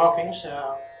 Stephen Hawking,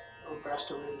 who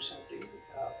passed away recently,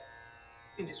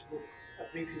 in his book A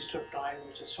Brief History of Time,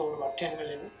 which has sold about 10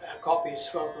 million copies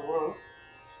throughout the world,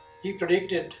 he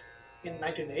predicted in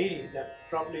 1980 that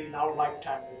probably in our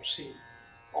lifetime we'll see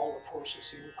all the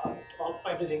forces unified,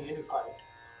 everything unified.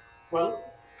 Well,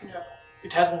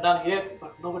 it hasn't done yet,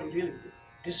 but nobody really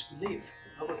disbelieves,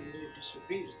 nobody really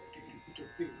disagrees that it will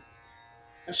be.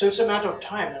 And so it's a matter of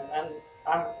time, and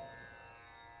I'm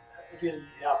really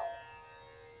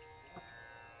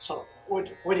so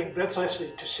waiting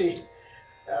breathlessly to see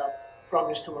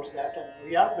progress towards that, and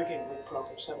we are making good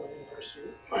progress at our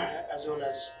university, as well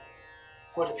as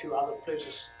quite a few other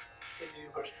places in the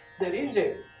universe. There is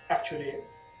actually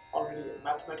already a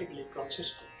mathematically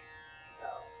consistent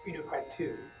unified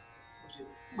theory, which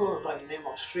goes by the name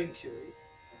of string theory,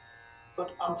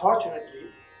 but unfortunately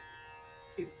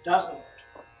it doesn't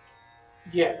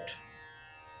yet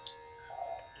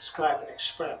describe an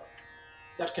experiment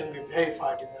that can be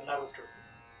verified in the laboratory.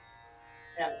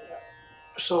 And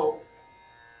so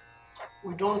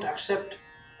we don't accept,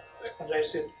 as I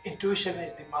said, intuition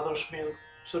is the mother's milk,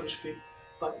 so to speak,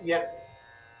 but yet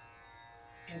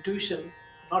intuition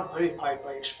not verified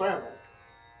by experiment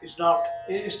is still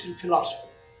philosophy,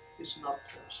 it's not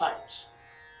science.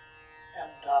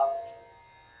 And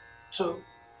so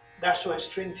that's why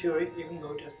string theory, even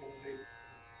though it has been very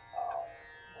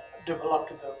developed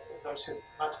to the, as I said,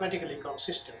 mathematically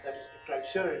consistent, that is the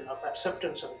criterion of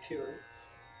acceptance of a theory,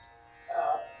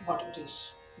 but it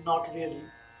is not really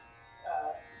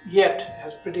yet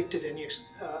has predicted any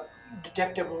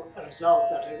detectable results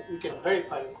that we can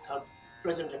verify with our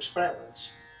present experiments.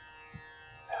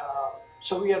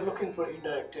 So we are looking for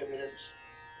indirect evidence,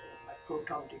 like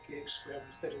proton decay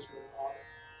experiments that is going on,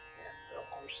 and of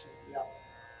course the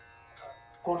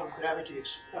quantum gravity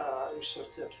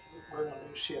research that is going on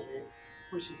in UCLA,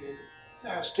 which is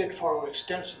a straightforward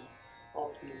extension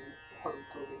of the what we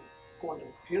call the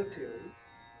quantum field theory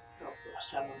of the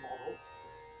standard model.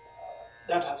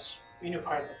 That has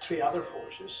unified the three other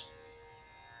forces.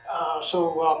 So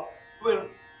we're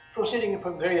proceeding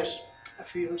from various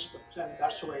fields, but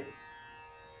that's the way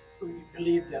we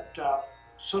believe that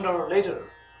sooner or later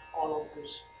all of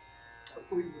this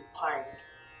we will find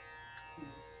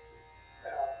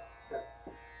that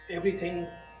everything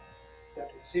that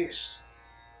exists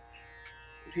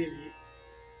really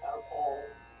are all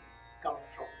coming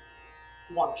from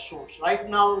one source. Right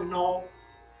now we know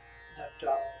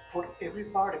that for every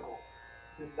particle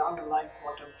there is underlying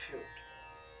quantum field.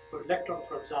 For electron,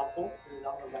 for example, there is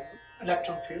underlying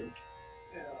electron field.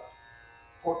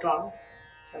 Photon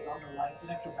has underlying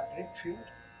electromagnetic field.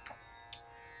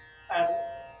 And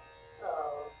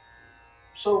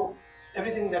so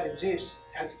everything that exists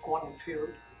has a quantum field.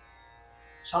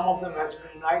 Some of them have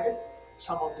been united,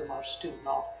 some of them are still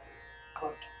not.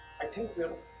 But I think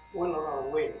we're well on our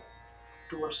way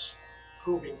towards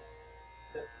proving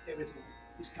that everything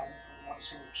is coming from one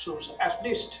single source, at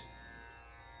least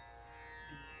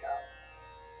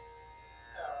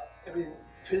everything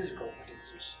physical that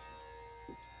exists.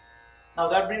 Now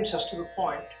that brings us to the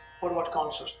point, what about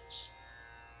consciousness?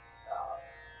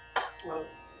 Well,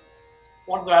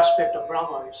 one of the aspects of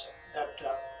Brahma is that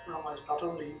Brahma is not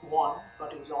only one,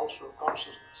 but is also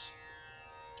consciousness.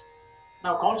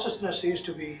 Now consciousness is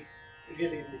to be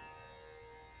really the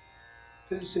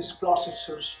physicist's closet,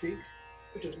 so to speak.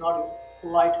 It is not a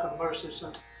polite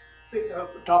conversation,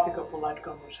 topic of polite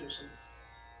conversation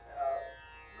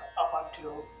up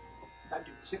until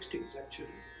 1960s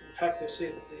actually. In fact, they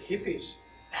say that the hippies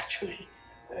actually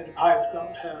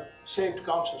have saved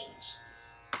consciousness.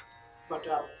 But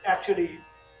actually,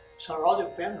 Sir Roger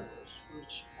Penrose, who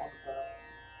is one of the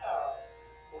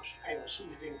most famous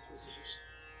living physicists,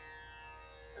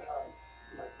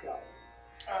 like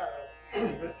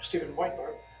Stephen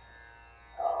Weinberg,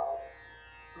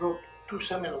 wrote two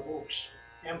seminal books,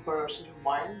 Emperor's New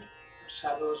Mind,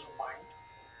 Shadows of Mind,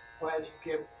 where he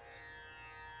gave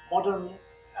modern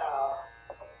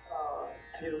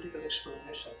theoretical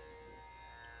explanation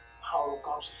how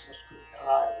consciousness could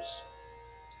arise.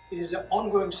 It is an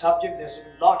ongoing subject. There's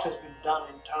a lot has been done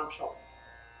in terms of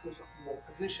those of you are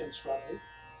physicians probably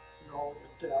know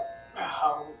that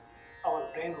how our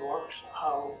brain works,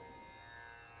 how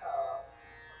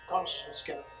consciousness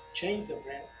can change the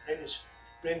brain.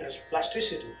 Brain has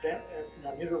plasticity,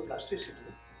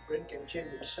 neuroplasticity. Brain can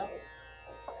change itself, and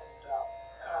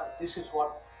this is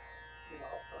what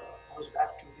goes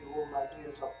back to the old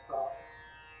ideas of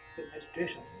the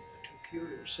meditation to cure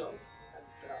yourself, and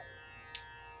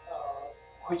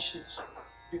which is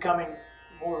becoming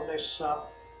more or less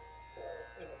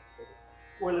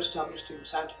well established in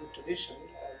scientific tradition,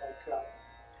 like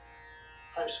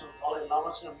Professor Dalai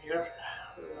Lama's here.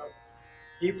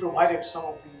 He provided some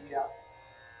of the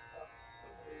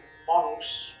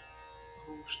monks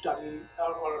who study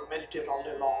or meditate all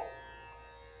day long,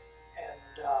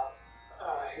 and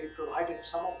he provided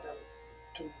some of them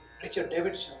to Richard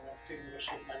Davidson at the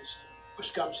University of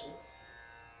Wisconsin,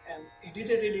 and he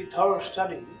did a really thorough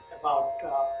study about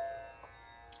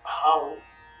how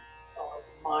our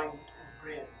mind and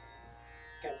brain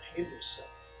can heal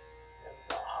itself, and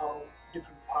how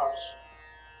different parts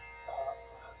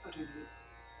really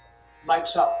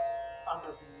lights up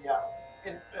under the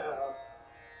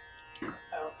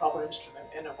proper instrument,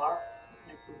 NMR,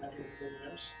 magnetic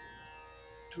resonance,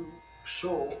 to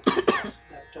show that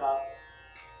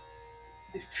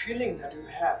the feeling that you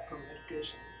have from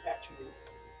meditation actually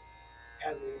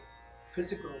has a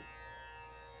physical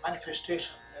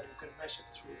manifestation that you can measure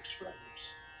through experiments.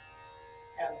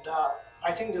 And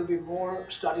I think there'll be more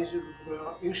studies going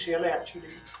on. UCLA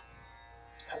actually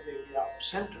has a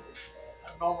center,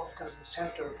 a Norman Cousin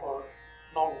Center for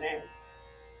long name,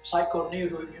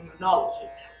 psychoneuroimmunology,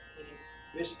 which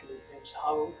basically means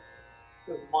how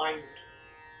the mind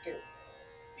can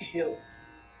heal.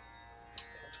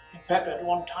 In fact, at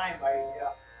one time I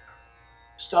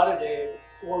started a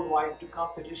worldwide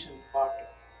competition about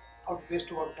how the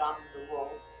best work done in the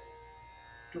world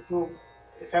to prove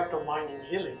effect of mind in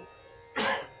healing.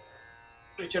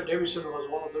 Richard Davidson was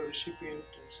one of the recipients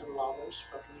and several others,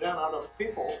 but we ran out of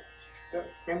people.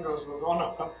 Penrose was one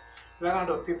of them. Ran out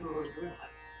of people who were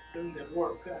doing that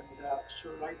work, and so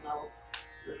right now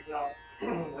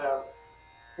we're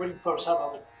waiting for some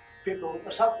other people,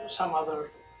 some other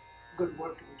good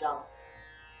work to be done.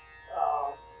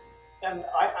 And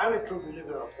I'm a true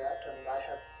believer of that, and I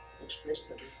have expressed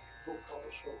that in my book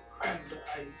also. And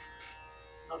I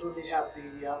not only have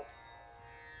the,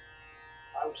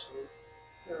 I would say,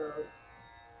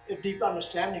 a deep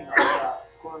understanding of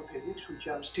quantum physics, which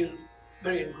I'm still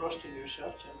very engrossed in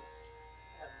research,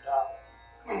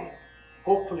 and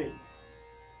hopefully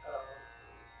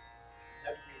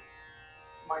that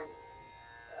will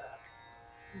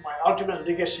be my ultimate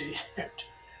legacy. That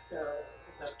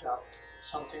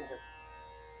something that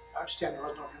Einstein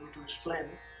was not able to explain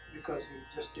because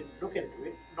he just didn't look into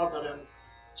it. Not that I'm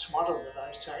smarter than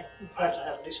Einstein, but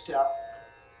at least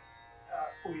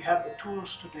we have the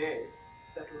tools today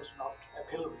that was not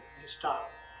available in his time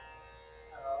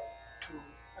to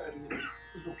really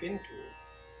look into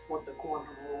what the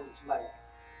quantum world is like.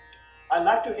 I'd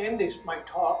like to end my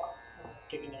talk,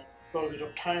 taking a little bit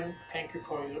of time. Thank you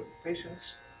for your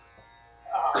patience.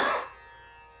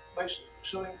 By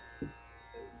showing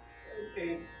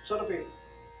a sort of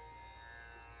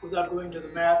without going to the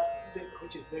math,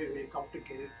 which is very, very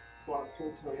complicated, quantum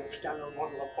field theory of standard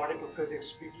model of particle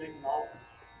physics, big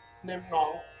name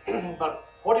now, but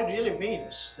what it really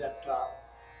means that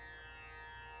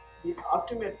the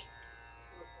ultimate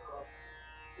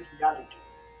reality,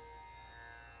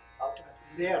 ultimate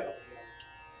layer of reality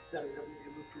that we have been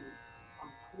able to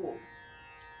unfold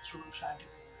through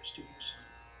scientific investigation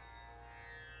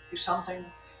is something,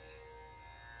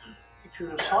 if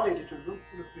you're a solid, it will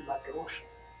be like an ocean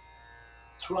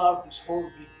throughout this whole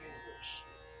big universe,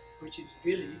 which is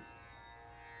really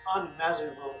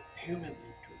unimaginable humanly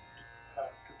to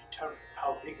determine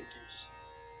how big it is.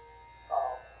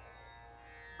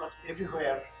 But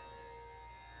everywhere,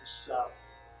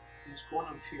 these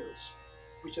quantum fields,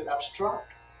 which are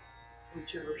abstract,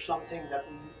 which are something that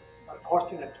we are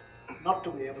fortunate not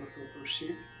to be able to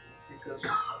perceive because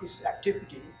its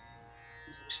activity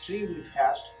is extremely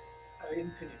fast,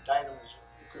 infinite dynamism,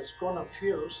 because quantum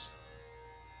fields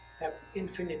have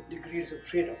infinite degrees of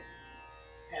freedom,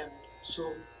 and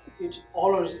so it's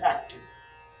always active.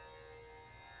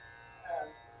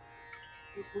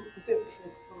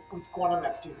 With quantum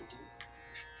activity,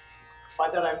 by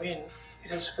that I mean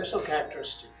it has a special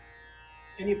characteristic.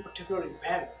 Any particular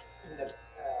event in that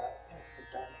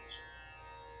infinite dynamism,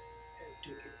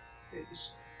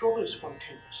 is totally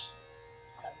spontaneous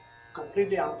and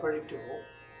completely unpredictable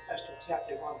as to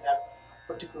exactly when that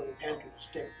particular event will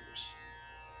take place.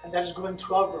 And that is going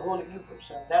throughout the whole universe,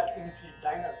 and that infinite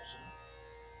dynamism,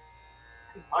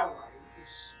 in my mind,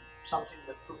 is something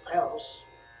that propels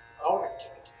our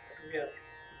activity. That we are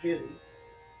really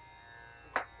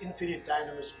infinite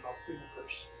dynamism of the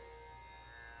universe,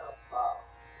 of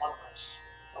oneness,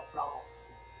 of Brahman,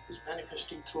 is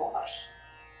manifesting through us.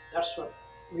 That's what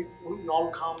we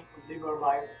all come, we live our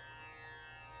life,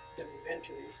 then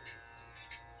eventually,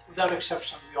 without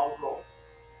exception, we all grow,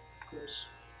 because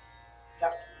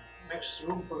that makes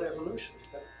room for evolution,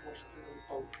 that makes room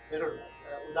for betterment.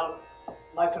 Without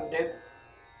life and death,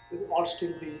 we will all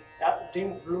still be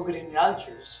dim blue-green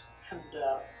algae, and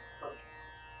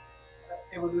but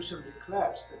evolution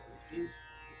declares that we live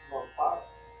in our part,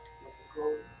 that we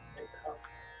grow, make help.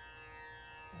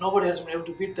 Nobody has been able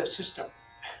to beat that system,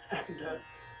 and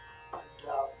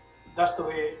that's the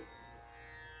way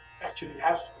actually it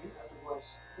has to be, otherwise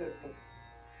there will be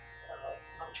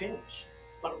no change.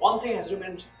 But one thing has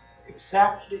remained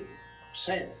exactly the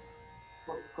same,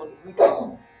 what we call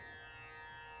Nikam,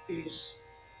 is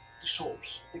the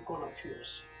source, the quantum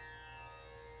fields.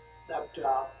 That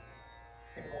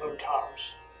in modern terms,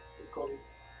 we call it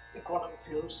the quantum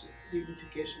fields, the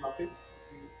unification of it,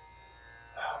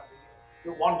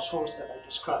 the one source that I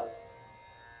described,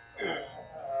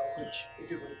 which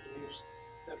everybody believes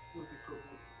that will be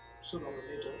proven sooner or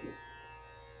later.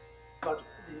 But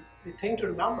the thing to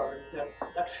remember is that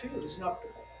that field is not,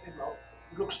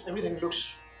 everything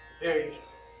looks very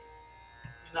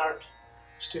inert,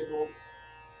 stable.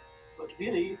 But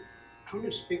really,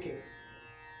 truly speaking,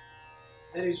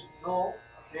 there is no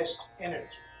rest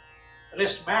energy.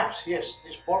 Rest mass, yes,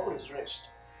 this bottle is rest.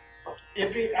 But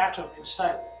every atom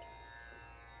inside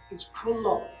it is full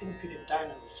of infinite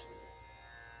dynamism.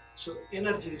 So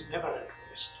energy is never at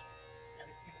rest. And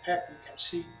in fact, you can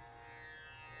see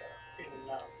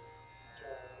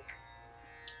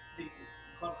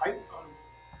when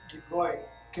De Broglie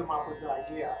came up with the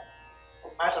idea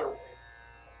of matter wave,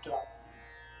 that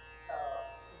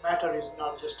matter is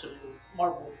not just a little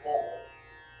marble ball,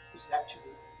 is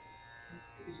actually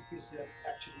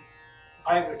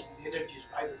vibrating. The energy is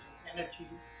vibrating. Energy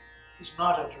is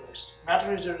not at rest.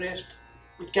 Matter is at rest.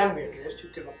 It can be at rest. You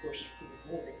can, of course,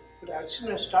 be moving. But as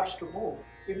soon as it starts to move,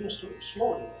 even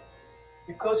slowly,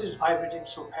 because it's vibrating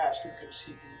so fast, you can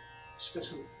see the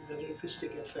special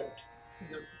relativistic effect in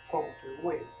the form of a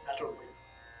wave, matter wave.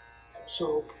 And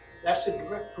so that's a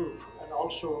direct proof. And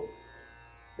also,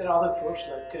 there are other proofs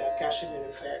like Casimir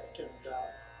effect and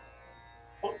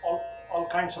all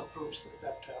kinds of proofs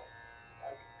that I don't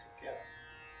think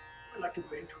I'd like to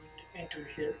go into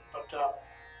here. But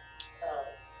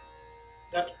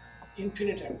that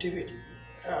infinite activity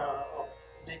of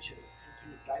nature,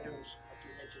 infinite dynamism of the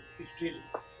nature is really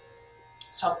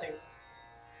something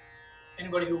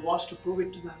anybody who wants to prove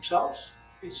it to themselves,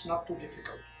 it's not too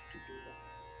difficult to do that.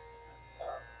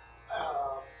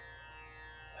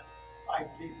 And I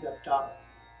believe that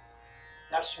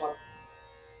that's what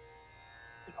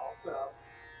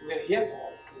we're here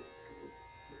for, to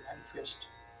manifest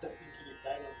the infinite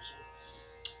dynamism.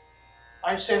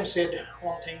 Einstein said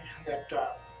one thing,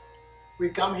 that we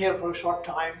come here for a short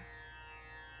time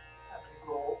and we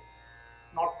go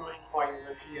not knowing why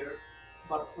we're here,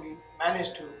 but we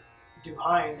manage to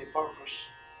divine the purpose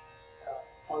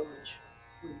for which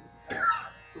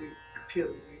we feel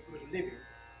we're living.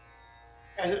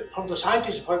 And from the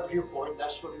scientist's viewpoint,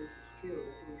 that's what we feel,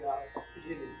 that we are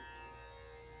really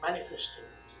manifesting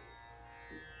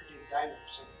the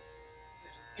dynamism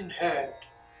that is inherent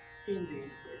in the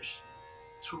universe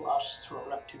through us, through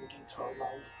our activity, through our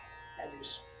life, and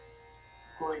is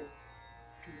going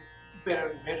to better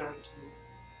and better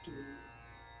to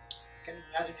can you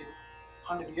imagine it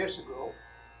 100 years ago,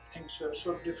 things were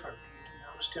so different, we didn't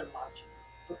understand much.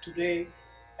 But today,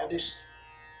 at this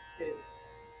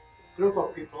group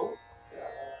of people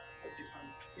at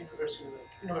different universities,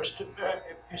 like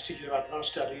Institute of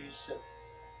Advanced Studies,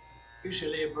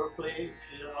 UCLA, Berkeley, here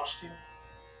in Austin,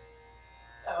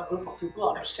 a group of people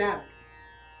understand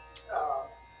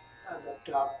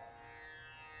that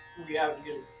we are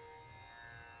really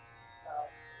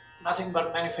nothing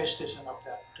but manifestation of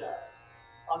that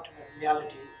ultimate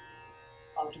reality,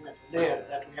 ultimate layer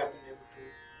that we have been able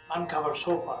to uncover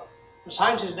so far. The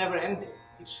science is never ending.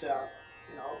 It's it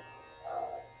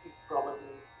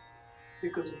probably,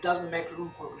 because it doesn't make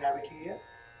room for gravity here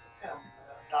and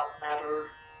dark matter,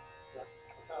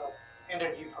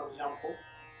 energy, for example.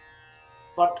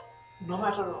 But no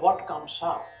matter what comes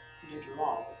up later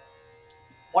on,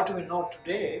 what we know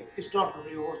today is not going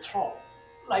to be overthrown.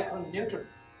 Like when Newton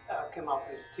came up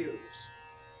with his theories,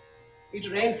 it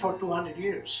rained for 200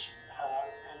 years,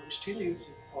 and we still use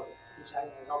it for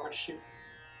designing a rocket ship,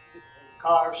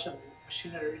 cars and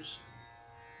machineries.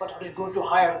 But when you go to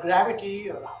higher gravity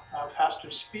or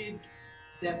faster speed,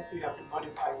 then you have to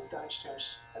modify with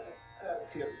Einstein's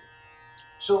theory.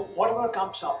 So whatever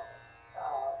comes up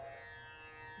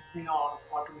beyond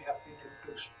what we have been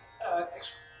able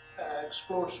to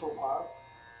explore so far,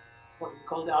 what we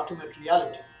call the ultimate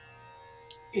reality,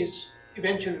 is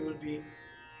eventually will be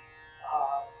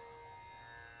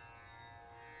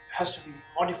has to be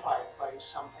modified by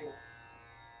something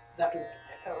that would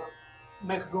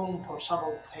make room for some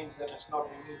of the things that has not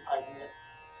been modified yet.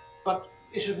 But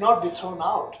it should not be thrown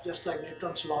out, just like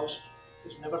Newton's laws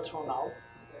is never thrown out,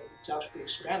 it has to be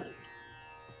expanded.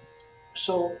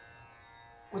 So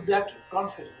with that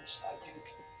confidence, I think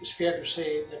it's fair to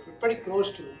say that we're pretty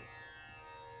close to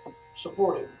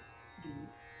supporting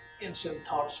the ancient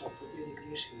thoughts of the Vedic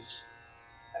rishis,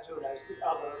 as well as the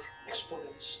other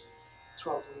exponents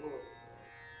throughout the world,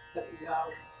 that we are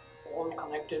all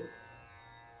connected,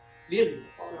 really,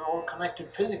 we're all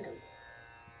connected physically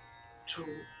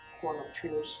through quantum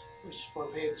fields, which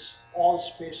pervades all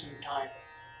space and time,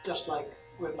 just like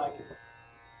we're like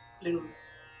a little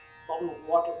bubble of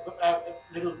water, a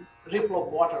little ripple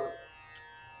of water,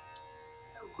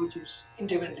 which is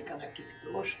intimately connected to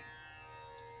the ocean.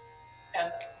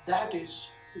 And that is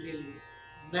really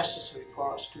necessary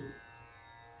for us to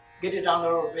get it under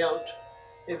our belt.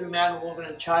 Every man, woman,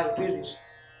 and child really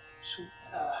should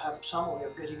have some way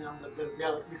of getting under their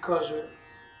belt, because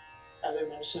as I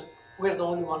mentioned, we're the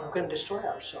only one who can destroy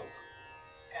ourselves.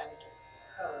 And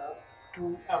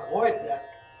to avoid that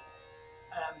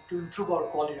and to improve our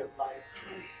quality of life.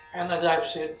 And as I've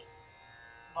said,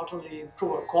 not only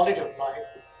improve our quality of life,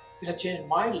 it has changed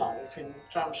my life in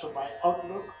terms of my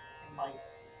outlook.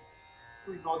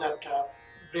 We know that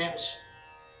brain's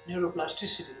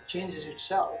neuroplasticity changes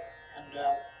itself, and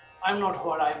I'm not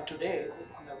what I am today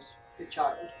when I was a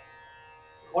child.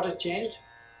 What has changed?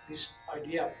 This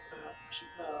idea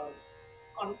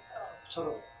of sort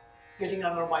of getting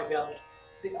under my belt,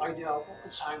 the idea of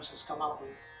what science has come up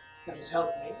with, that has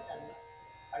helped me, and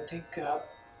I think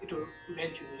it will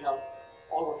eventually help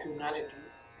all of humanity.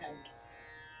 And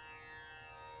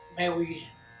may we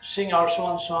sing our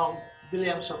swan song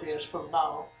billions of years from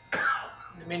now.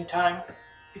 In the meantime,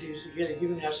 it is really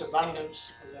giving us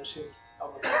abundance, as I said,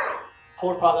 our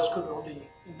forefathers could only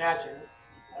imagine.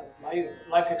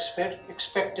 Life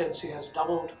expectancy has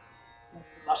doubled in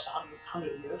the last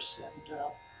 100 years, and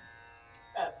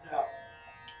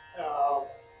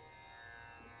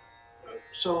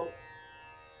so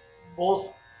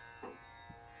both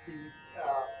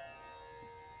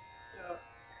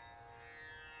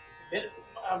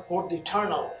the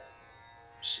eternal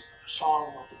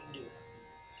song of India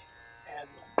and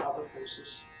other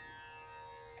places,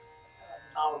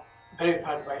 now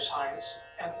verified by science,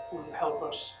 and will help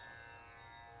us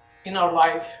in our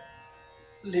life,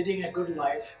 leading a good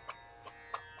life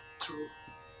through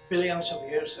billions of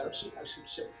years, I should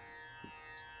say.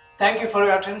 Thank you for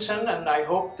your attention, and I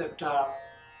hope that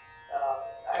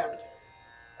I have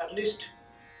at least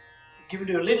given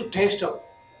you a little taste of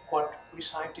what we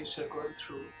scientists are going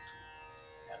through,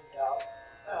 and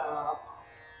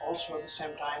also at the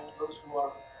same time, those who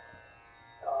are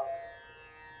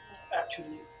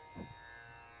actually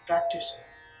practicing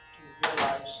to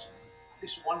realize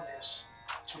this oneness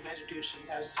through meditation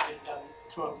as it's been done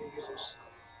throughout the ages.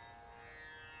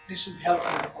 This will be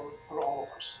helpful for all of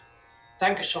us.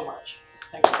 Thank you so much.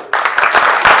 Thank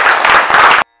you.